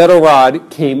 This metal rod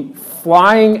came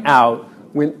flying out,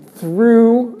 went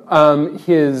through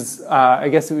his, I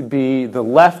guess it would be the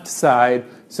left side,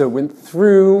 so it went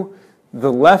through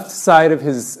the left side of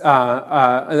his,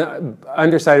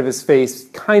 underside of his face,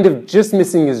 kind of just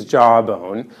missing his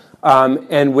jawbone,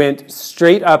 and went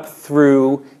straight up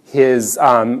through his,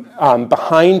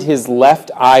 behind his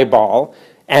left eyeball,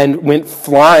 and went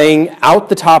flying out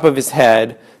the top of his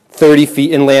head 30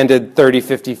 feet and landed 30,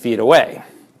 50 feet away.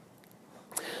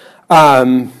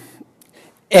 And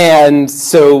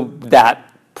so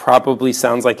that probably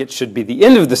sounds like it should be the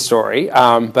end of the story,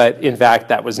 but in fact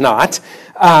that was not.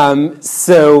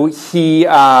 So he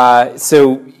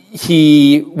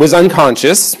was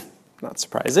unconscious, not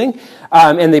surprising,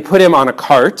 and they put him on a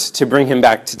cart to bring him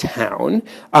back to town.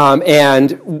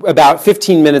 And about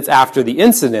 15 minutes after the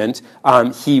incident,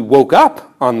 he woke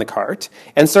up on the cart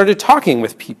and started talking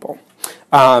with people.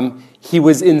 He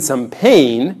was in some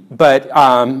pain, but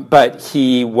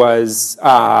he was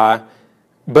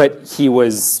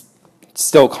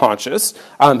still conscious.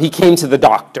 He came to the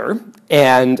doctor,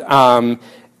 and the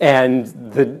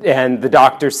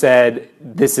doctor said,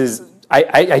 "This is."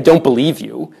 I don't believe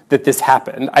you that this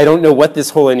happened. I don't know what this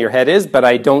hole in your head is, but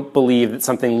I don't believe that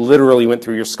something literally went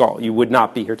through your skull. You would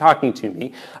not be here talking to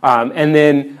me. And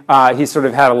then he sort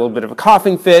of had a little bit of a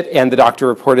coughing fit, and the doctor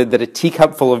reported that a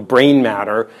teacup full of brain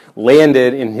matter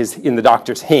landed in the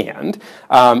doctor's hand,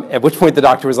 at which point the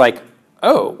doctor was like,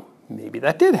 oh, maybe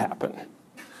that did happen.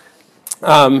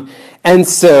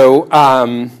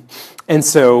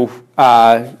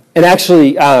 And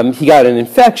actually, he got an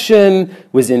infection,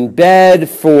 was in bed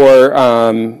for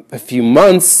a few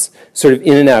months, sort of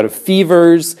in and out of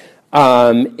fevers,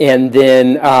 and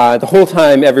then the whole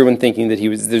time everyone thinking that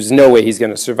there's no way he's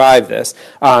going to survive this.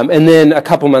 And then a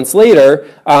couple months later,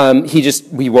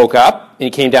 he woke up and he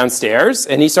came downstairs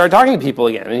and he started talking to people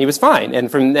again, and he was fine.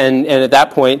 And at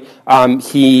that point,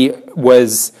 he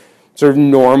was sort of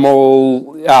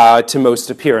normal to most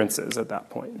appearances at that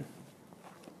point.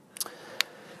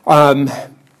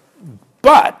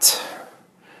 But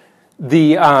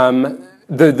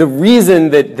the reason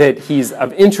that he's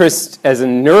of interest as a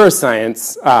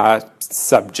neuroscience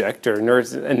subject, or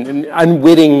an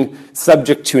unwitting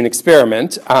subject to an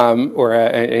experiment,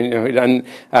 nobody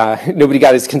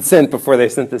got his consent before they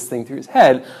sent this thing through his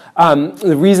head.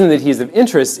 The reason that he's of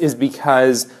interest is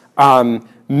because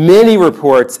many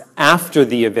reports after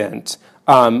the event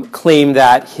claim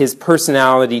that his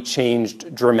personality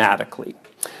changed dramatically.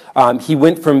 He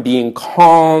went from being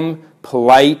calm,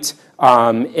 polite,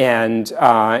 and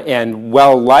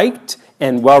well-liked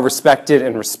and well-respected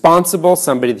and responsible,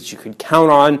 somebody that you could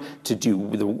count on to do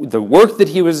the work that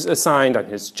he was assigned on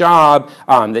his job,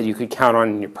 that you could count on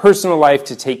in your personal life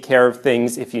to take care of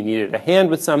things if you needed a hand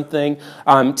with something,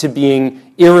 to being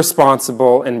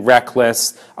irresponsible and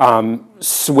reckless,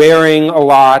 swearing a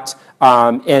lot,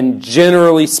 and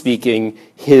generally speaking,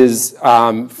 his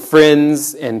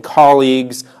friends and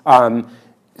colleagues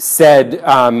said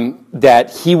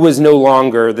that he was no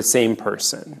longer the same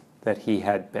person that he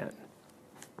had been.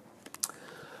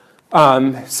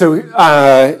 And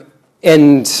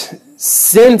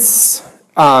since,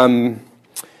 in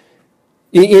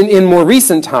more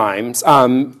recent times,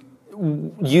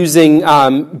 using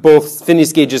both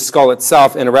Phineas Gage's skull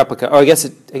itself and a replica, I guess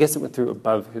it went through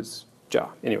above his jaw.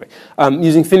 Anyway,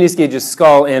 using Phineas Gage's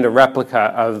skull and a replica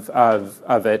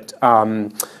of it,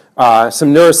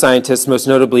 some neuroscientists, most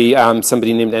notably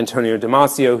somebody named Antonio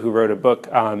Damasio, who wrote a book,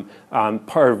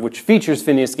 part of which features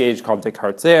Phineas Gage, called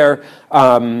Descartes' Error.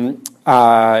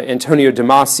 Antonio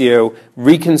Damasio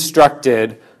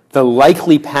reconstructed the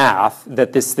likely path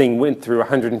that this thing went through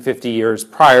 150 years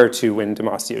prior to when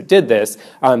Damasio did this,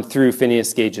 through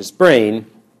Phineas Gage's brain.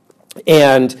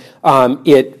 And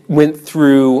it went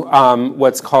through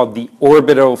what's called the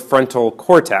orbital frontal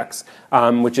cortex,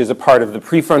 which is a part of the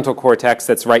prefrontal cortex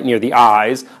that's right near the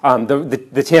eyes.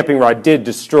 The tamping rod did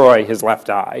destroy his left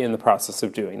eye in the process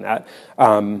of doing that.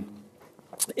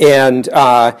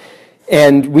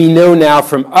 And we know now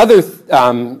from other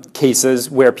cases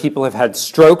where people have had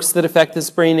strokes that affect this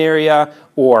brain area,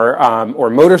 or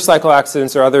motorcycle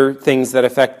accidents or other things that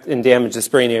affect and damage this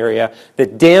brain area,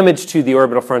 that damage to the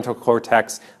orbital frontal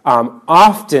cortex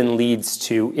often leads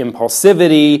to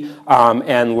impulsivity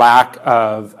and lack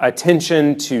of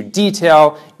attention to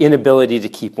detail, inability to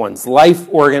keep one's life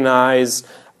organized,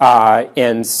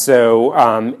 and so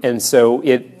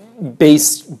it,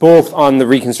 based both on the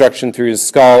reconstruction through his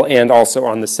skull and also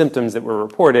on the symptoms that were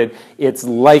reported, it's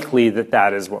likely that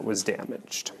that is what was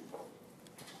damaged.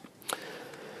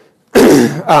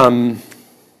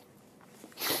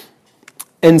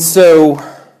 And so,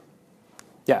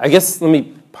 yeah, I guess let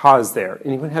me pause there.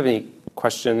 Anyone have any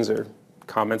questions or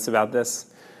comments about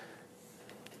this?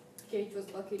 Gage was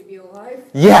lucky to be alive.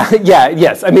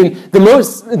 Yes. I mean, the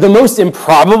most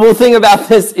improbable thing about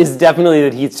this is definitely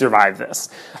that he survived this.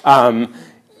 I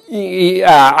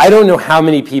don't know how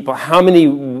many people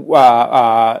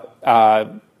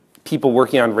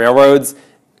working on railroads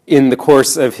in the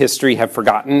course of history have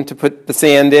forgotten to put the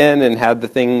sand in and had the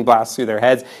thing blast through their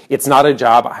heads. It's not a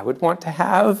job I would want to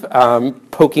have.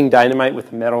 Poking dynamite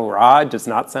with a metal rod does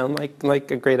not sound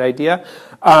like a great idea.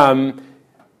 But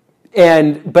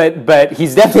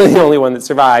he's definitely the only one that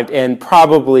survived, and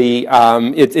probably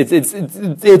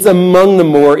it's among the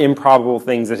more improbable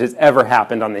things that has ever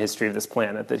happened on the history of this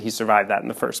planet that he survived that in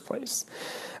the first place.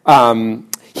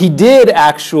 He did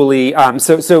actually.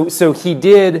 So he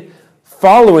did.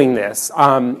 Following this,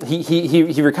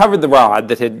 he recovered the rod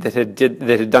that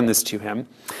had done this to him.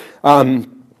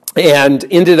 And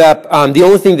ended up, the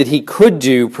only thing that he could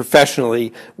do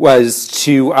professionally was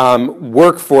to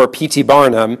work for P.T.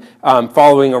 Barnum,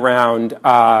 following around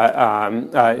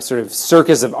sort of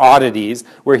circus of oddities,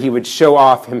 where he would show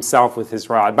off himself with his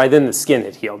rod. By then the skin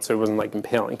had healed, so it wasn't like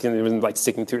impaling, it wasn't like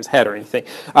sticking through his head or anything.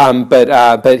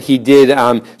 But he did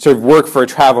sort of work for a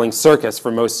traveling circus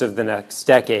for most of the next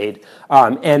decade.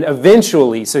 And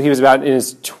eventually, so he was about in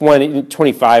his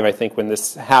 25, I think, when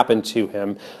this happened to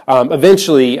him.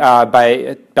 Eventually,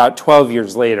 by about 12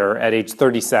 years later, at age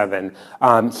 37,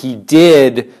 he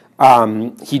did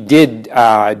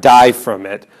die from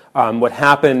it.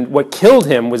 What killed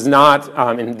him was not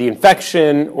the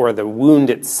infection or the wound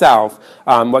itself.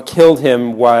 What killed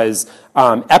him was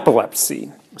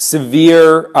epilepsy,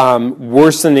 severe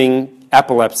worsening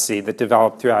epilepsy that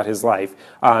developed throughout his life.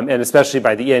 And especially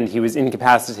by the end, he was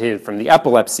incapacitated from the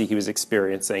epilepsy he was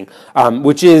experiencing,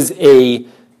 which is a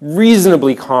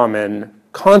reasonably common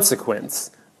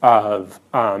consequence of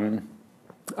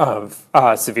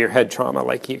severe head trauma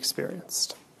like he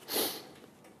experienced.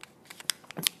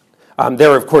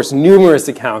 There are, of course, numerous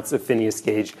accounts of Phineas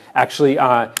Gage. Actually,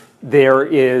 there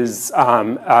is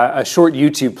a short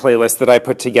YouTube playlist that I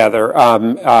put together,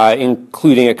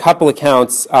 including a couple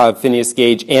accounts of Phineas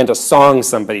Gage and a song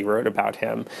somebody wrote about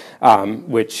him,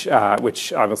 which I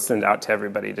will send out to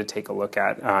everybody to take a look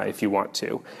at if you want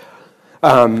to.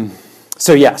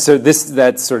 So yeah, so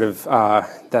that's sort of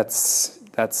that's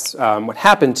what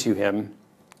happened to him.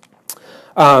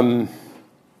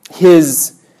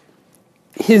 His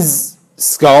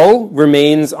skull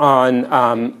remains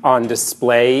on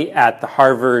display at the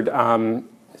Harvard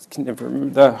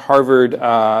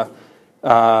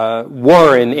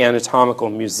Warren Anatomical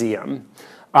Museum.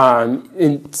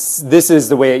 This is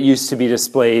the way it used to be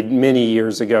displayed many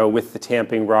years ago, with the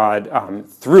tamping rod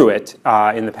through it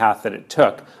in the path that it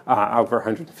took over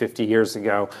 150 years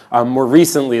ago. More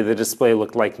recently, the display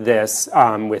looked like this,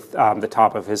 with the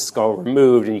top of his skull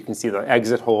removed, and you can see the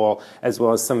exit hole, as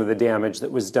well as some of the damage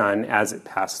that was done as it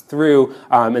passed through,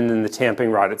 and then the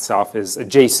tamping rod itself is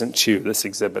adjacent to this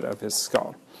exhibit of his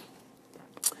skull.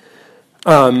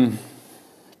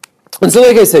 And so,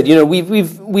 like I said,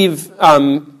 we've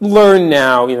learned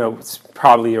now, it's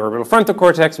probably the orbital frontal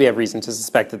cortex. We have reason to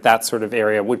suspect that that sort of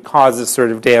area would cause this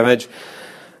sort of damage.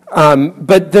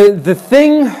 But the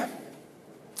thing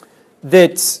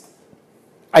that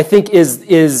I think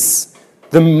is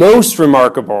the most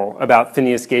remarkable about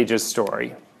Phineas Gage's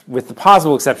story, with the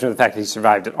possible exception of the fact that he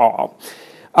survived at all,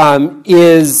 and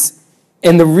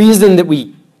the reason that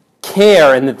we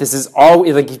care and that this is all,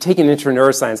 like you take an intro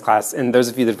neuroscience class, and those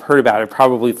of you that have heard about it,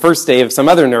 probably first day of some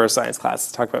other neuroscience class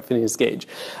to talk about Phineas Gage.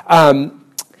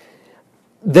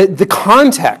 The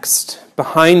context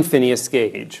behind Phineas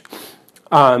Gage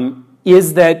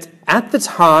is that at the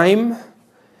time,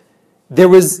 there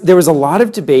was a lot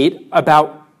of debate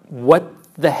about what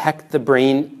the heck the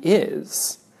brain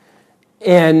is.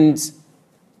 And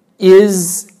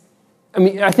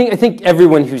I think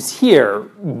everyone who's here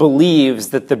believes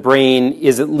that the brain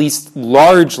is at least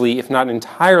largely, if not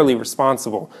entirely,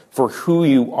 responsible for who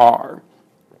you are.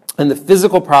 And the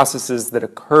physical processes that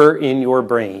occur in your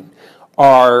brain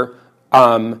are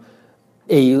a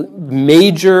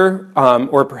major,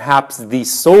 or perhaps the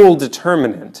sole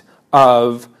determinant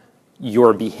of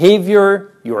your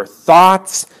behavior, your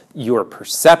thoughts, your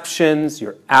perceptions,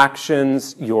 your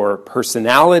actions, your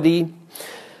personality.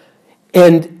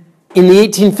 And in the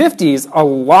 1850s, a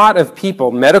lot of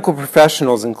people, medical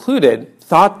professionals included,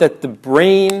 thought that the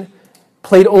brain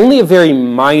played only a very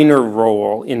minor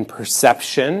role in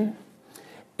perception,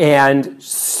 and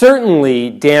certainly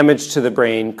damage to the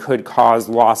brain could cause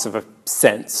loss of a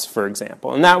sense, for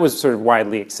example. And that was sort of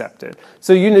widely accepted.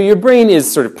 So, your brain is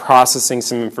sort of processing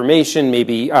some information.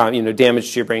 Maybe,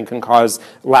 damage to your brain can cause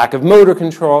lack of motor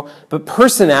control. But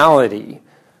personality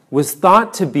was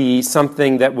thought to be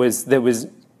something that was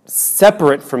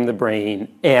separate from the brain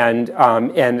and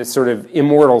a sort of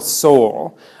immortal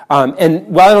soul. And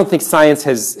while I don't think science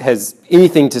has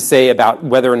anything to say about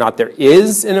whether or not there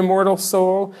is an immortal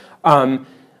soul,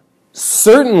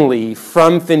 certainly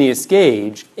from Phineas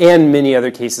Gage and many other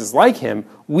cases like him,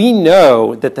 we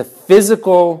know that the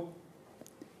physical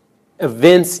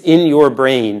events in your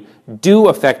brain do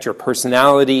affect your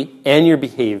personality and your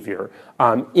behavior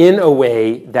in a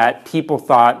way that people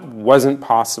thought wasn't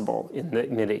possible in the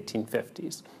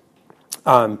mid-1850s.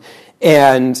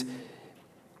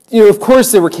 Of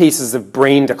course, there were cases of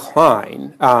brain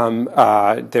decline.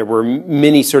 There were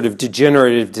many sort of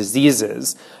degenerative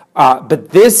diseases. But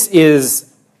this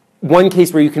is one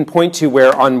case where you can point to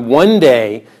where on one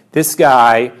day, this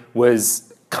guy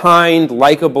was kind,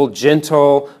 likable,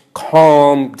 gentle,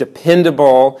 calm,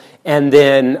 dependable, and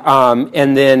then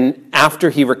after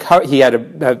he had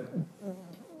a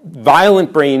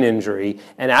violent brain injury,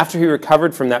 and after he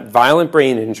recovered from that violent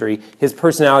brain injury, his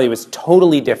personality was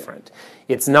totally different.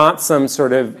 It's not some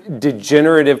sort of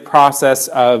degenerative process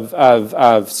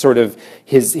of sort of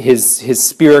his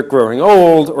spirit growing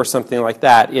old or something like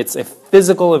that. It's a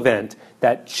physical event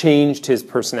that changed his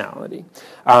personality.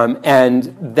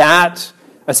 And that,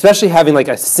 especially having like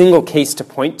a single case to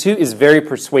point to, is very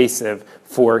persuasive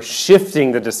for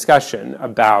shifting the discussion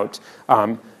about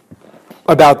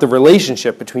the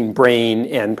relationship between brain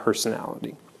and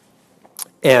personality.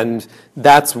 And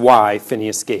that's why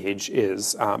Phineas Gage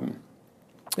is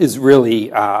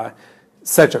really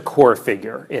such a core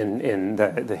figure in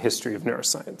the history of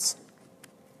neuroscience.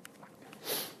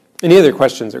 Any other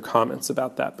questions or comments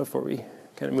about that before we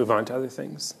kind of move on to other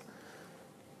things?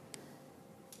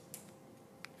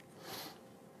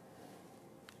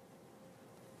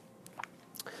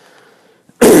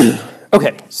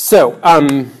 Okay, so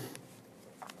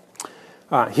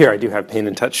here I do have pain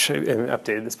and touch. I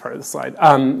updated this part of the slide.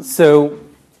 So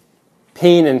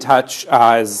pain and touch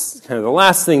is kind of the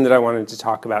last thing that I wanted to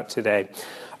talk about today.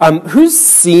 Who's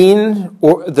seen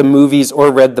the movies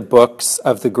or read the books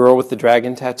of The Girl with the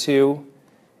Dragon Tattoo?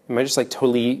 Am I just like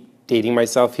totally dating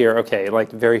myself here? Okay,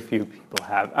 like very few people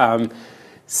have.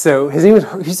 So has anyone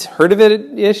who's heard of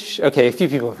it-ish? Okay, a few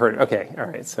people have heard it. Okay, all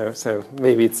right, so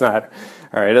maybe it's not,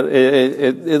 all right,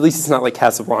 at least it's not like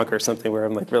Casablanca or something where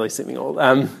I'm like really seeming old.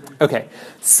 Okay,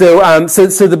 so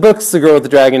the books, The Girl with the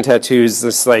Dragon Tattoo, is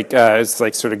this like, it's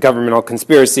like sort of governmental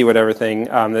conspiracy, whatever thing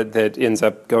that ends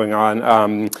up going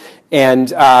on.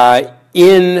 And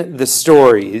in the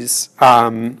stories,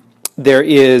 there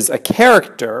is a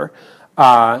character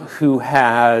who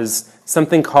has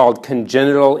something called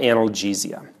congenital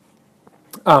analgesia.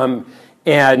 And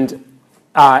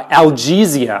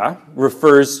analgesia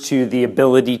refers to the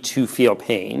ability to feel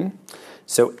pain.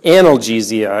 So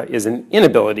analgesia is an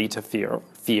inability to feel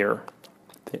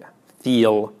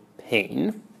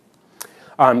pain.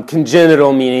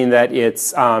 Congenital meaning that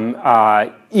it's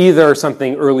either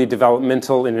something early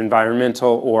developmental and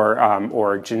environmental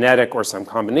or genetic or some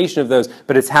combination of those,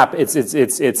 but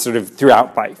it's sort of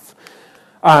throughout life.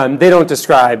 They don't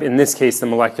describe, in this case, the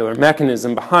molecular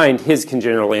mechanism behind his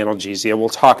congenital analgesia. We'll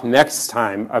talk next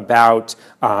time about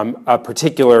a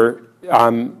particular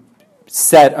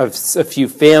set of a few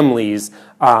families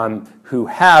who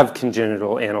have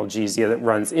congenital analgesia that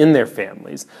runs in their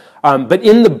families. But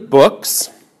in the books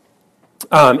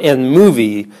and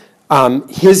movie,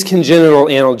 his congenital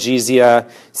analgesia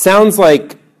sounds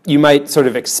like you might sort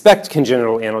of expect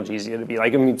congenital analgesia to be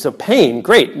like. I mean, so pain,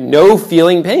 great. No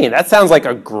feeling pain. That sounds like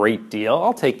a great deal.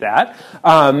 I'll take that.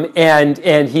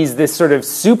 And he's this sort of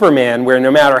Superman where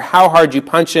no matter how hard you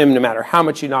punch him, no matter how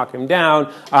much you knock him down,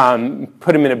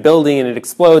 put him in a building and it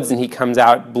explodes and he comes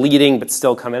out bleeding but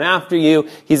still coming after you.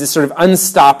 He's this sort of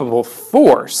unstoppable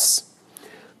force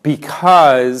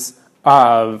because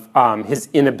of his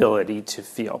inability to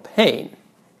feel pain.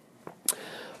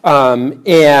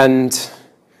 And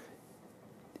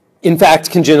in fact,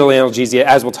 congenital analgesia,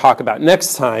 as we'll talk about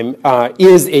next time,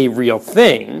 is a real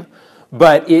thing,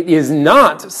 but it is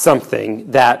not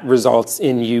something that results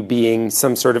in you being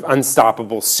some sort of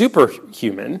unstoppable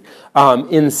superhuman.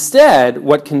 Instead,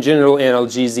 what congenital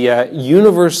analgesia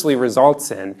universally results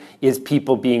in is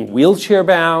people being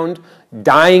wheelchair-bound,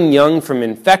 dying young from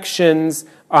infections,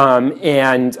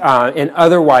 and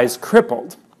otherwise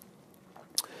crippled.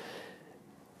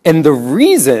 And the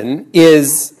reason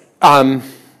is,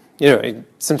 I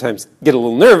sometimes get a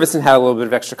little nervous and had a little bit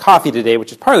of extra coffee today,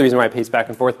 which is part of the reason why I pace back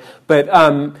and forth. But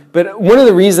one of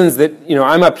the reasons that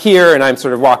I'm up here and I'm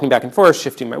sort of walking back and forth,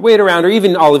 shifting my weight around, or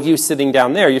even all of you sitting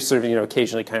down there, you sort of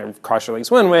occasionally kind of cross your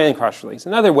legs one way and cross your legs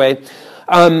another way.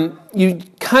 You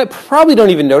probably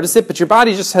don't even notice it, but your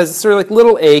body just has sort of like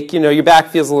little ache. Your back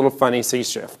feels a little funny, so you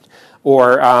shift.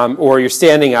 Or you're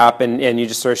standing up and you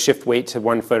just sort of shift weight to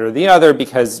one foot or the other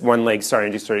because one leg's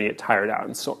starting to sort of get tired out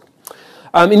and sore.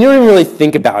 And you don't even really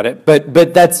think about it, but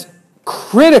that's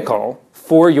critical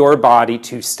for your body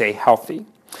to stay healthy.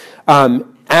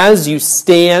 As you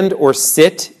stand or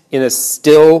sit in a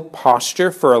still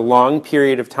posture for a long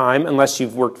period of time, unless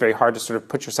you've worked very hard to sort of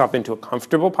put yourself into a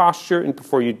comfortable posture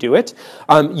before you do it,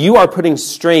 you are putting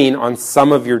strain on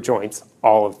some of your joints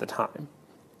all of the time.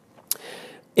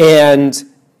 And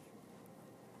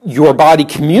your body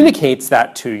communicates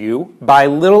that to you by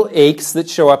little aches that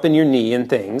show up in your knee and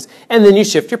things, and then you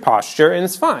shift your posture and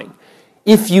it's fine.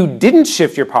 If you didn't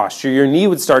shift your posture, your knee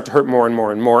would start to hurt more and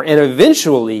more and more, and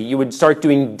eventually you would start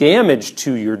doing damage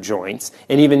to your joints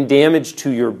and even damage to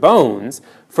your bones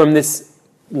from this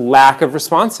lack of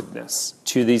responsiveness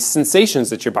to these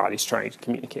sensations that your body's trying to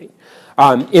communicate.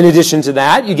 In addition to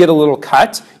that, you get a little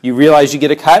cut. You realize you get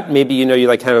a cut. Maybe you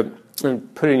like kind of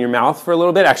put it in your mouth for a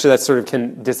little bit. Actually, that sort of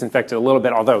can disinfect it a little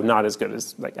bit, although not as good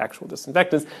as like actual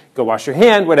disinfectants. Go wash your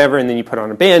hand, whatever, and then you put on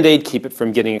a Band-Aid, keep it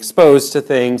from getting exposed to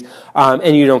things,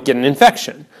 and you don't get an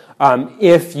infection.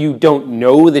 If you don't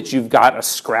know that you've got a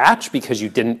scratch because you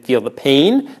didn't feel the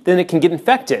pain, then it can get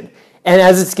infected. And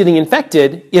as it's getting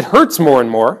infected, it hurts more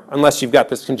and more, unless you've got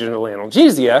this congenital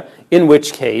analgesia, in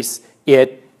which case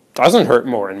it doesn't hurt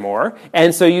more and more,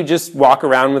 and so you just walk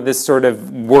around with this sort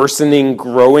of worsening,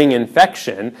 growing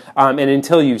infection, and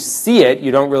until you see it,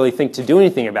 you don't really think to do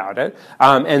anything about it,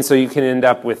 and so you can end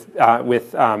up with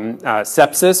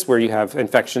sepsis, where you have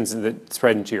infections that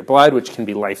spread into your blood, which can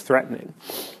be life-threatening.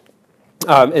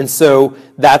 And so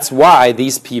that's why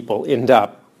these people end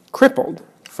up crippled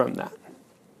from that.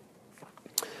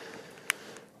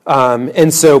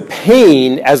 And so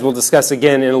pain, as we'll discuss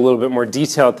again in a little bit more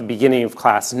detail at the beginning of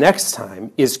class next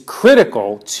time, is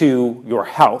critical to your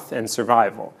health and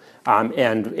survival.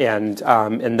 And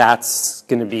that's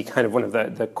going to be kind of one of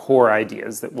the core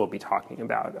ideas that we'll be talking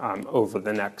about over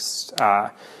the next,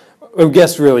 I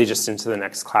guess really just into the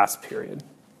next class period.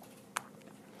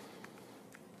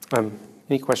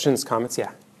 Any questions, comments?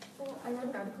 Yeah. Well, I read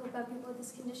an article about people with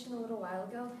this condition a little while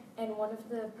ago, and one of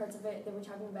the parts of it, they were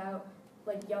talking about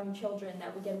like young children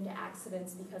that would get into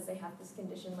accidents because they have this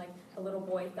condition. Like a little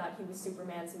boy thought he was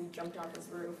Superman, so he jumped off his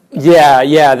roof.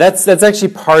 Yeah, that's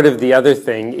actually part of the other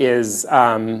thing is,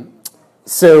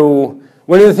 so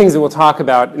one of the things that we'll talk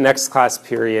about next class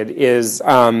period is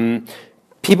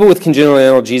people with congenital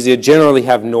analgesia generally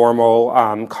have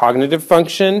normal cognitive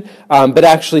function, but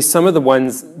actually some of the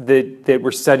ones that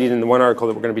were studied in the one article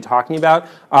that we're going to be talking about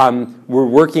were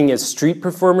working as street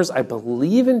performers. I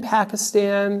believe in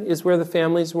Pakistan is where the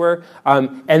families were,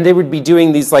 and they would be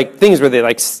doing these like things where they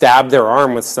like stab their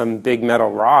arm with some big metal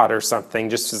rod or something,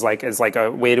 just as like a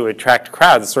way to attract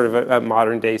crowds. It's sort of a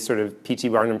modern day sort of P.T.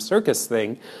 Barnum circus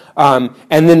thing. And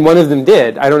then one of them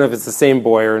did, I don't know if it's the same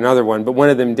boy or another one, but one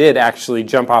of them did actually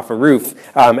jump off a roof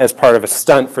as part of a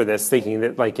stunt for this, thinking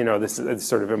that this is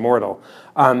sort of immortal.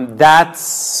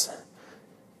 That's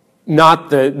not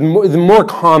the more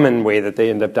common way that they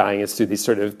end up dying is through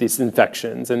these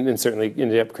infections, and certainly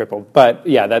ended up crippled. But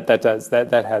yeah,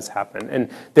 that has happened. And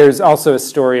there's also a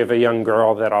story of a young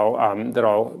girl that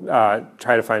I'll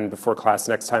try to find before class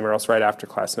next time, or else right after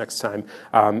class next time,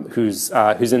 who's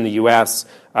in the U.S.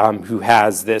 Who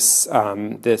has this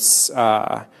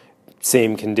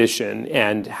same condition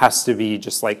and has to be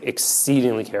just like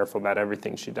exceedingly careful about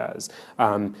everything she does.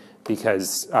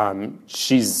 Because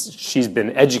she's been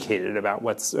educated about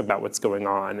what's going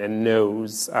on and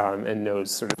knows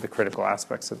sort of the critical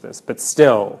aspects of this, but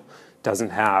still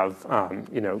doesn't have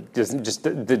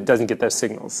doesn't get those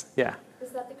signals. Yeah.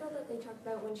 Is that the girl that they talked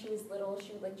about when she was little?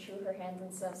 She would like chew her hands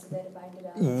and stuff, so they had to bind it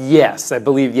up. Yes, I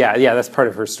believe. Yeah, that's part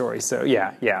of her story. So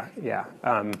yeah.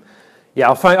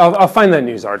 I'll find that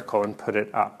news article and put it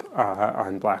up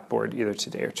on Blackboard either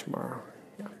today or tomorrow.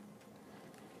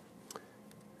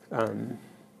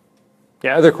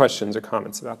 Other questions or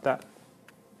comments about that?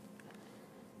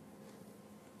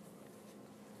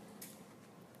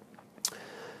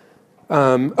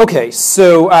 Okay,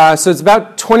 so it's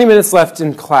about 20 minutes left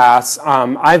in class.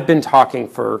 I've been talking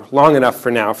for long enough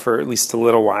for now, for at least a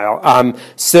little while.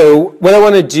 So what I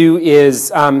want to do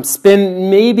is spend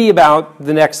maybe about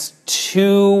the next 2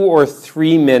 or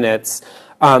 3 minutes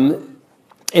and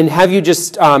have you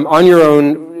just on your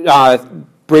own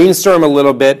brainstorm a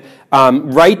little bit,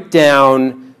 write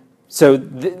down, so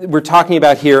we're talking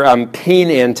about here pain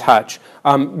and touch.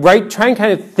 Try and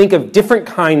kind of think of different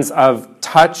kinds of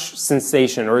touch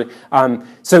sensation, or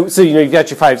so you've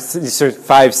got your five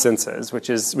senses, which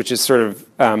is sort of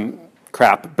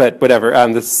crap, but whatever.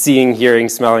 The seeing, hearing,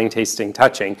 smelling, tasting,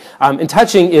 touching, and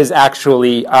touching is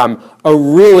actually a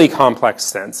really complex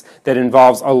sense that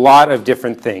involves a lot of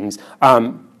different things.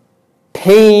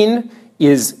 Pain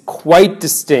is quite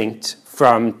distinct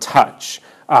from touch.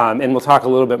 And we'll talk a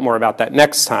little bit more about that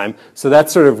next time. So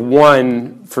that's sort of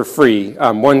one for free,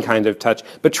 one kind of touch.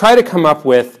 But try to come up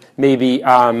with maybe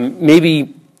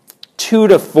 2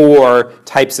 to 4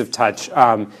 types of touch.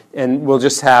 And we'll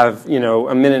just have,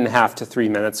 1.5 to 3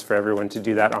 minutes for everyone to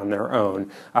do that on their own.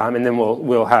 And then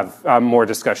we'll have more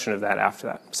discussion of that after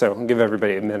that. So I'll give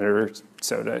everybody a minute or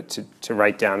so to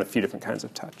write down a few different kinds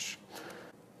of touch.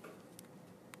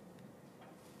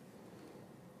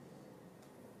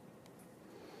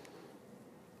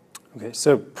 Okay,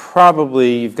 so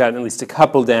probably you've gotten at least a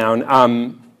couple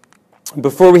down.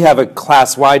 Before we have a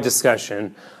class-wide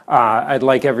discussion, I'd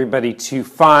like everybody to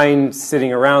find,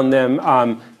 sitting around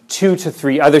them, 2 to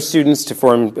 3 other students to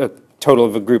form a total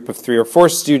of a group of 3 or 4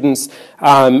 students,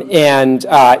 and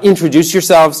introduce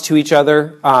yourselves to each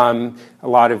other. A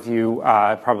lot of you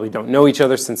probably don't know each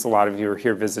other, since a lot of you are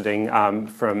here visiting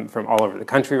from all over the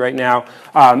country right now.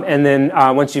 And then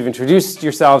once you've introduced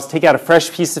yourselves, take out a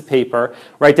fresh piece of paper,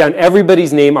 write down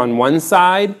everybody's name on one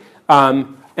side,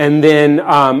 and then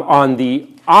on the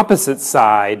opposite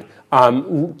side,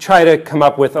 try to come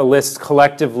up with a list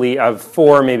collectively of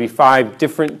 4, maybe 5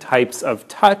 different types of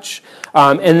touch,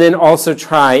 and then also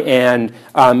try and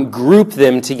group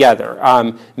them together.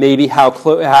 Maybe how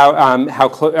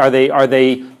are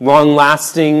they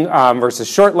long-lasting versus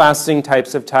short-lasting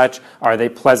types of touch? Are they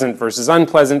pleasant versus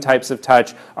unpleasant types of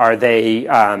touch? Are they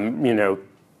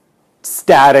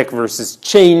static versus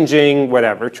changing,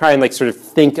 whatever. Try and sort of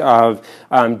think of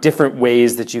different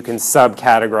ways that you can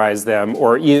subcategorize them,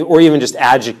 or even just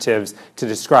adjectives to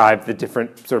describe the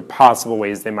different sort of possible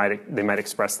ways they might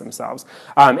express themselves.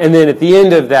 And then at the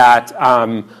end of that,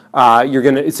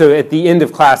 so at the end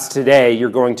of class today,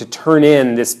 you're going to turn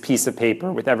in this piece of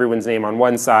paper with everyone's name on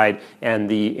one side and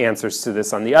the answers to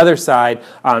this on the other side,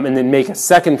 and then make a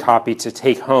second copy to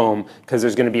take home, because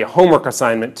there's going to be a homework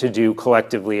assignment to do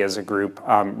collectively as a group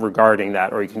regarding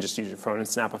that, or you can just use your phone and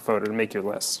snap a photo to make your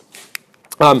list.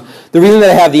 The reason that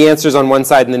I have the answers on one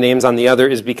side and the names on the other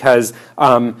is because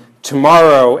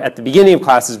tomorrow at the beginning of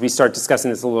classes we start discussing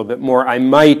this a little bit more. I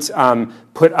might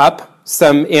put up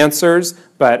some answers,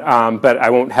 but I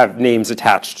won't have names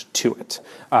attached to it.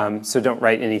 So don't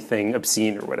write anything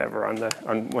obscene or whatever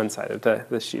on one side of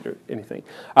the sheet or anything.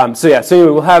 So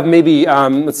anyway, we'll have maybe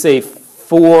let's say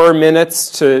 4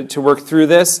 minutes to work through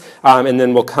this, and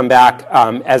then we'll come back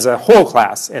as a whole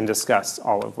class and discuss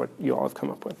all of what you all have come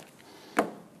up with.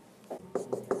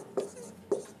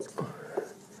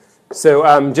 So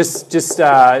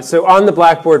so on the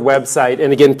Blackboard website,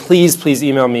 and again, please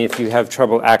email me if you have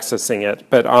trouble accessing it.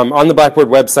 But on the Blackboard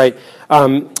website,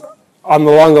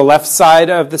 along the left side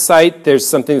of the site, there's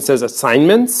something that says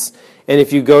Assignments, and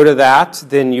if you go to that,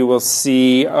 then you will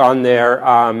see on there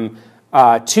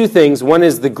two things. One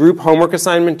is the group homework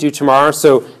assignment due tomorrow.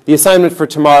 So the assignment for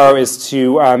tomorrow is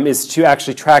to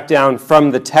actually track down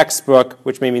from the textbook,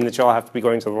 which may mean that you'll have to be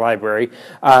going to the library,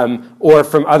 or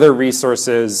from other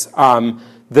resources,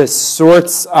 the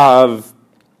sorts of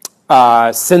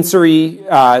sensory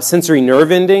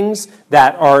nerve endings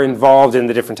that are involved in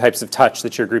the different types of touch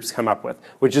that your groups come up with,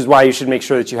 which is why you should make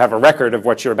sure that you have a record of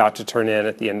what you're about to turn in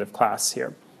at the end of class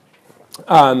here.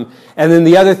 And then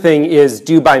the other thing is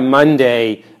due by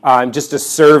Monday, just a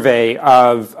survey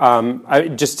of,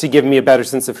 just to give me a better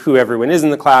sense of who everyone is in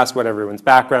the class, what everyone's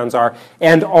backgrounds are,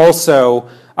 and also,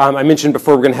 I mentioned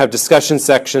before we're going to have discussion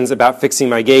sections about fixing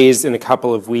my gaze in a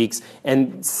couple of weeks,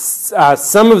 and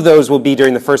some of those will be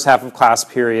during the first half of class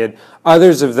period.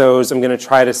 Others of those I'm going to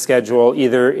try to schedule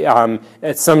either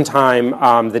at some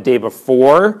time the day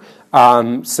before,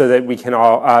 so that we can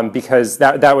all, because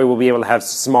that way we'll be able to have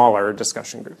smaller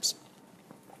discussion groups.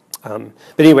 But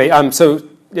anyway, so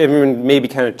everyone maybe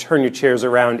kind of turn your chairs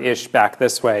around-ish back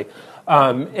this way.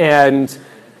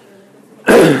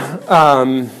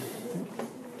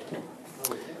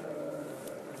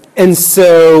 And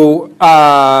so,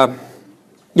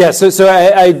 yeah, so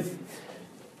I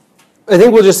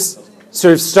think we'll just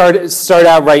sort of start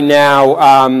out right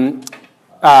now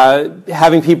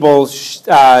having people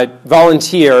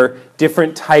volunteer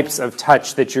different types of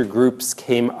touch that your groups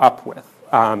came up with.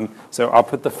 So I'll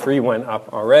put the free one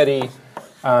up already.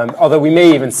 Although we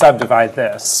may even subdivide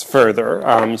this further.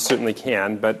 You certainly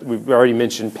can, but we've already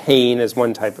mentioned pain as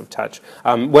one type of touch.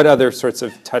 What other sorts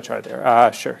of touch are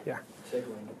there? Sure, yeah.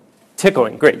 Tickling.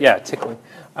 Tickling, great, yeah, tickling.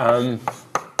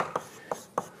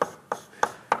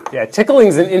 Yeah,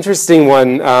 tickling's an interesting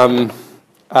one.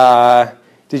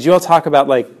 Did you all talk about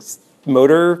like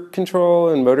motor control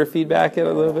and motor feedback a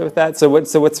little bit with that? So what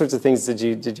sorts of things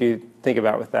did you think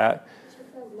about with that?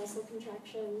 Muscle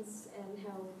contractions and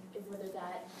whether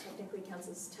that technically counts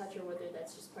as touch or whether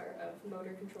that's just part of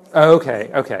motor control. Oh, okay,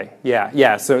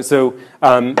 yeah. So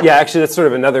yeah, actually, that's sort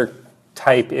of another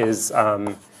type is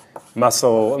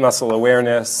muscle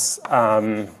awareness.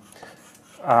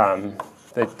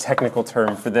 The technical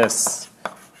term for this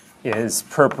is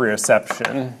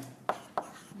proprioception.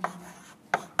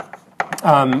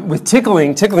 With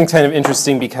tickling kind of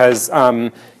interesting because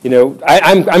you know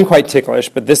I'm quite ticklish,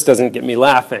 but this doesn't get me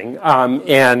laughing,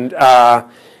 and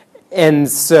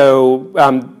so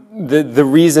the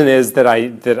reason is that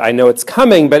I know it's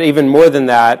coming, but even more than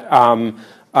that,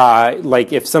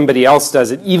 like if somebody else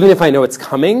does it, even if I know it's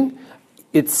coming,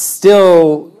 it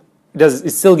still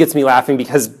gets me laughing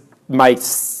because my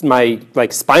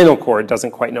like spinal cord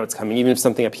doesn't quite know it's coming, even if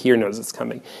something up here knows it's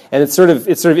coming. And it's sort of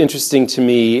interesting to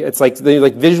me. It's like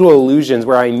visual illusions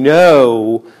where I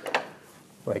know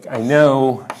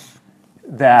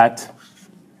that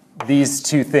these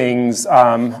two things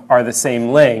are the same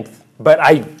length, but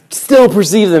I still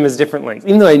perceive them as different lengths,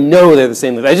 even though I know they're the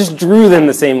same length. I just drew them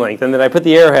the same length, and then I put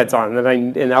the arrowheads on,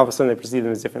 and all of a sudden I perceive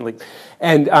them as different lengths.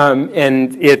 And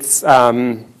it's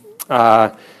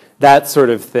that sort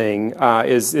of thing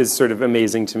is sort of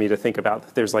amazing to me to think about.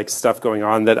 That there's like stuff going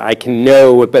on that I can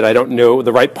know, but I don't know,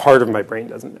 the right part of my brain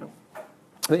doesn't know.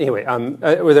 But anyway,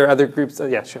 were there other groups?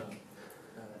 Yeah, sure.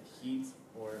 Heat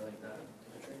or like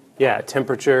temperature? Yeah,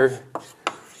 temperature.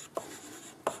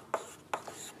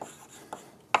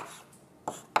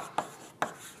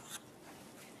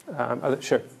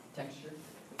 Sure. Texture?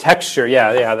 Texture,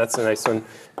 yeah, that's a nice one.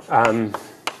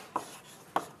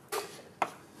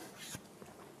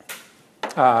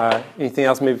 Anything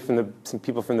else maybe from some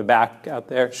people from the back out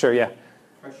there? Sure, yeah.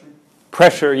 Pressure?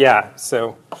 Pressure, yeah,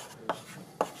 so.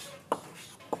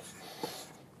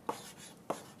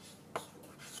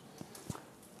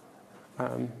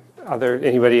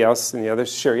 Anybody else? Any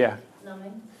others? Sure, yeah.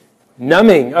 Numbing.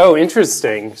 Numbing, oh,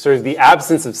 interesting. Sort of the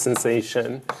absence of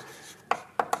sensation.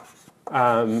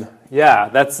 Yeah,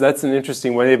 that's an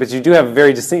interesting one. But you do have a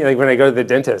very distinct, like when I go to the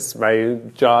dentist, my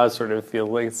jaws sort of feel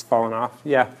like it's fallen off.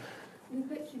 Yeah. We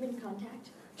put human contact.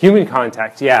 Human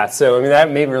contact, yeah. So, I mean,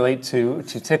 that may relate to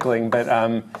tickling, but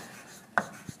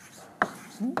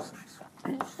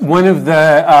one of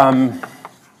the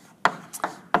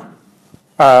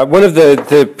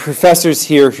professors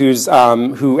here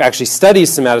who actually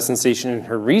studies somatosensation in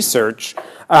her research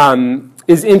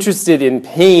is interested in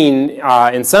pain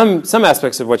in some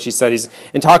aspects of what she studies,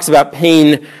 and talks about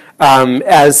pain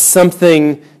as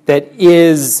something that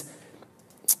is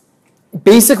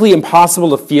basically impossible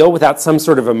to feel without some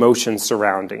sort of emotion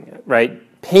surrounding it, right?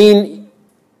 Pain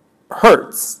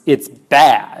hurts. It's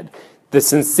bad. The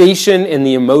sensation and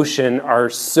the emotion are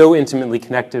so intimately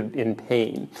connected in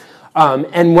pain.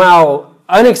 And while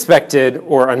unexpected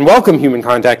or unwelcome human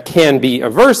contact can be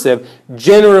aversive.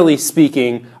 Generally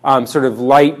speaking, sort of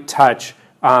light touch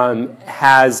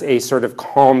has a sort of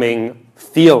calming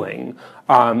feeling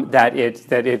that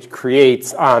it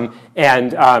creates, and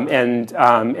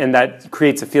that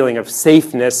creates a feeling of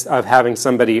safeness of having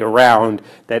somebody around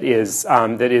that is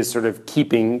sort of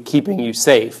keeping you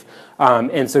safe.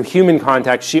 And so human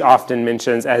contact she often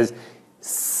mentions as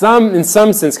in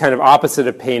some sense kind of opposite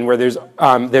of pain, where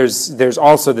there's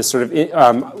also this sort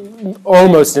of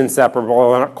almost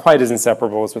inseparable, not quite as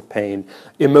inseparable as with pain,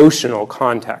 emotional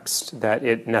context that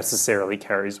it necessarily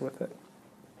carries with it.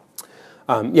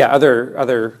 Yeah,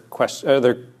 other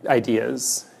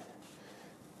ideas,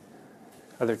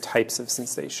 other types of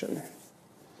sensation.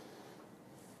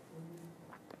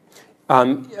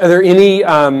 Are there any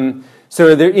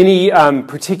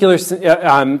particular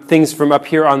things from up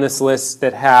here on this list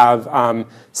that have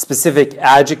specific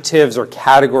adjectives or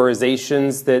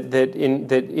categorizations that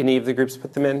any of the groups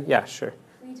put them in? Yeah, sure.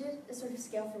 We did a sort of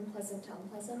scale from pleasant to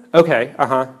unpleasant. Okay,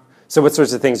 So what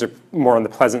sorts of things are more on the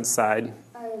pleasant side?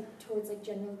 Towards like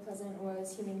generally pleasant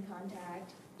was human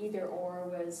contact, either or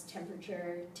was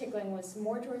temperature, tickling was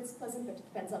more towards pleasant, but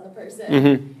it depends on the person.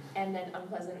 Mm-hmm. And then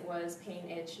unpleasant was pain,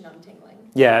 itch, numb, tingling.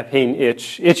 Yeah, pain,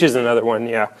 itch. Itch is another one,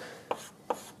 yeah.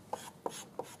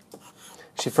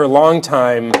 Actually, for a long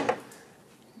time,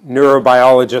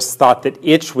 neurobiologists thought that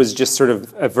itch was just sort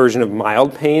of a version of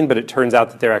mild pain, but it turns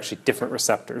out that there are actually different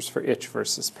receptors for itch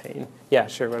versus pain. Yeah,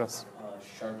 sure, what else?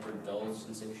 Sharp or dull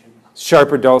sensation.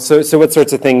 Sharp or dull. So what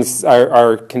sorts of things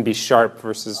can be sharp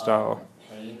versus dull?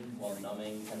 Pain, while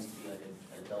numbing tends to be like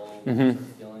a dull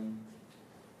feeling.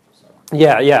 So.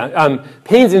 Yeah.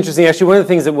 Pain's interesting. Actually, one of the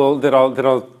things that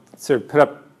I'll sort of put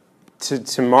up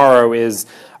tomorrow is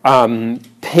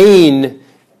pain.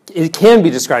 It can be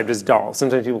described as dull.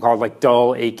 Sometimes people call it like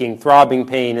dull, aching, throbbing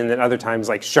pain, and then other times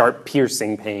like sharp,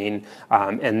 piercing pain,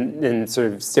 and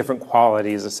sort of different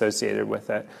qualities associated with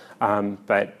it.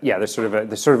 But yeah, there's sort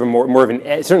of a more of an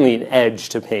certainly an edge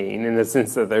to pain in the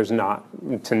sense that there's not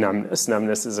to numbness.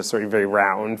 Numbness is a sort of very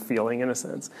round feeling in a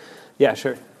sense. Yeah,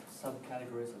 sure.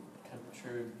 Subcategories of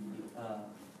temperature,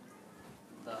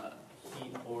 the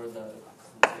heat or the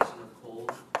sensation of cold.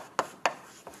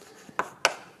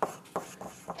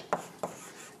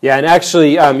 Yeah, and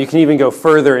actually, you can even go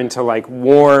further into like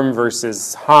warm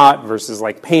versus hot versus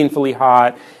like painfully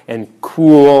hot, and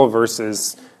cool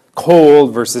versus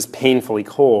cold versus painfully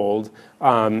cold.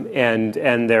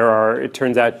 And there are, it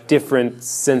turns out, different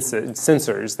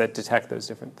sensors that detect those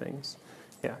different things.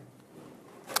 Yeah.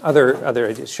 Other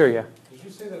ideas? Sure, yeah. Did you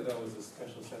say that was a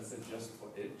special sensor just for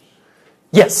itch?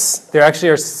 Yes, there actually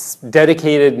are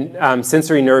dedicated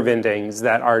sensory nerve endings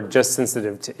that are just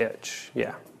sensitive to itch.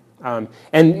 Yeah. And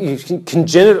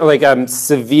congenital, like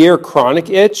severe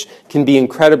chronic itch, can be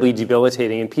incredibly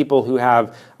debilitating, and people who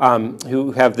have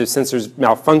the sensors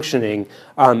malfunctioning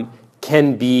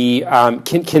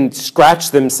can scratch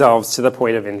themselves to the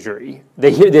point of injury.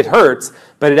 It hurts,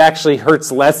 but it actually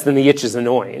hurts less than the itch is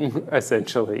annoying,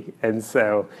 essentially. And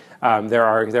so there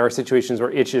are situations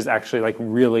where itch is actually like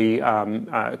really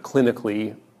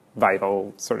clinically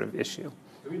vital sort of issue.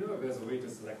 Do we know if there's a way to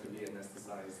selectively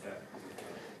anesthetize that?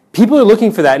 People are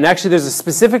looking for that, and actually there's a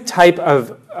specific type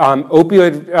of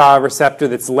opioid receptor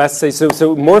that's less safe.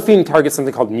 So morphine targets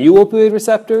something called mu opioid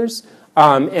receptors,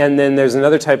 and then there's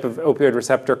another type of opioid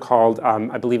receptor called,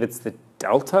 I believe it's the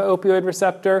delta opioid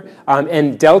receptor.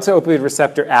 And delta opioid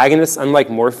receptor agonists, unlike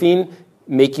morphine,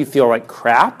 make you feel like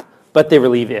crap, but they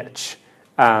relieve itch.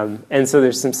 And so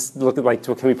there's some look at like,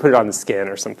 can we put it on the skin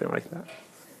or something like that?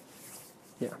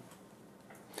 Yeah.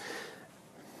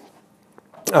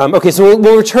 Okay, so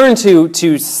we'll return to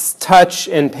touch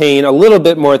and pain a little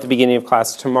bit more at the beginning of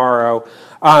class tomorrow.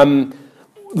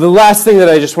 The last thing that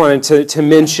I just wanted to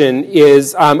mention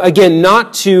is, again,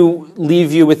 not to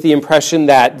leave you with the impression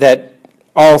that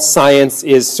all science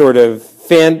is sort of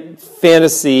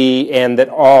fantasy and that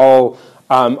all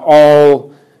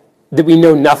that we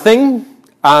know nothing,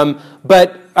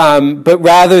 but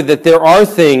rather that there are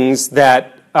things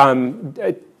that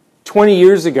 20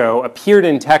 years ago appeared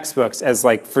in textbooks as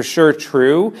like for sure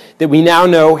true that we now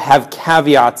know have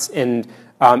caveats and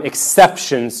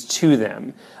exceptions to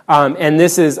them. And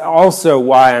this is also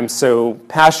why I'm so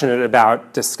passionate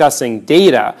about discussing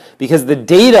data, because the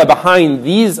data behind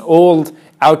these old,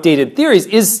 outdated theories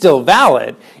is still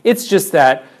valid. It's just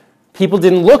that people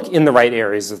didn't look in the right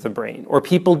areas of the brain, or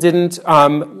people didn't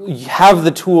have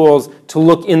the tools to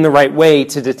look in the right way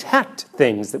to detect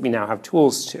things that we now have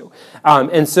tools to.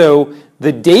 And so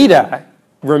the data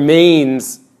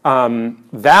remains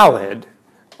valid,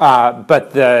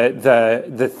 but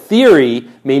the theory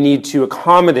may need to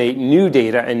accommodate new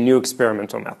data and new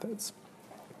experimental methods.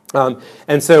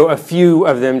 And so a few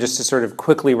of them, just to sort of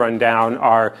quickly run down,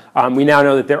 are we now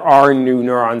know that there are new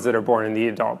neurons that are born in the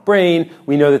adult brain.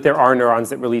 We know that there are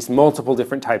neurons that release multiple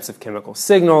different types of chemical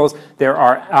signals. There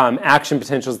are action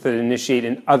potentials that initiate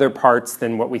in other parts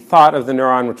than what we thought of the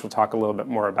neuron, which we'll talk a little bit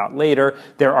more about later.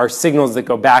 There are signals that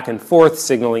go back and forth.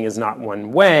 Signaling is not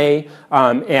one way.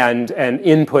 And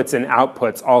inputs and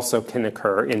outputs also can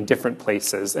occur in different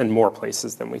places and more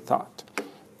places than we thought.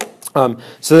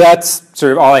 So that's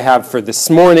sort of all I have for this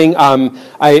morning.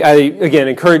 I again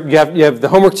encourage you have the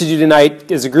homework to do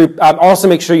tonight as a group. Also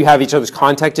make sure you have each other's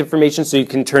contact information so you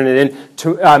can turn it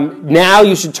in. Now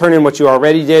you should turn in what you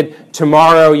already did.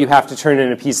 Tomorrow you have to turn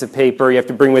in a piece of paper. You have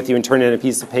to bring with you and turn in a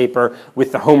piece of paper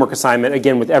with the homework assignment,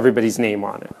 again with everybody's name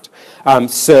on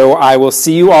it. So I will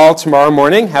see you all tomorrow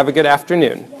morning. Have a good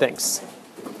afternoon. Thanks.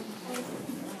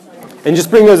 And just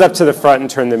bring those up to the front and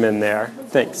turn them in there.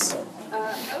 Thanks.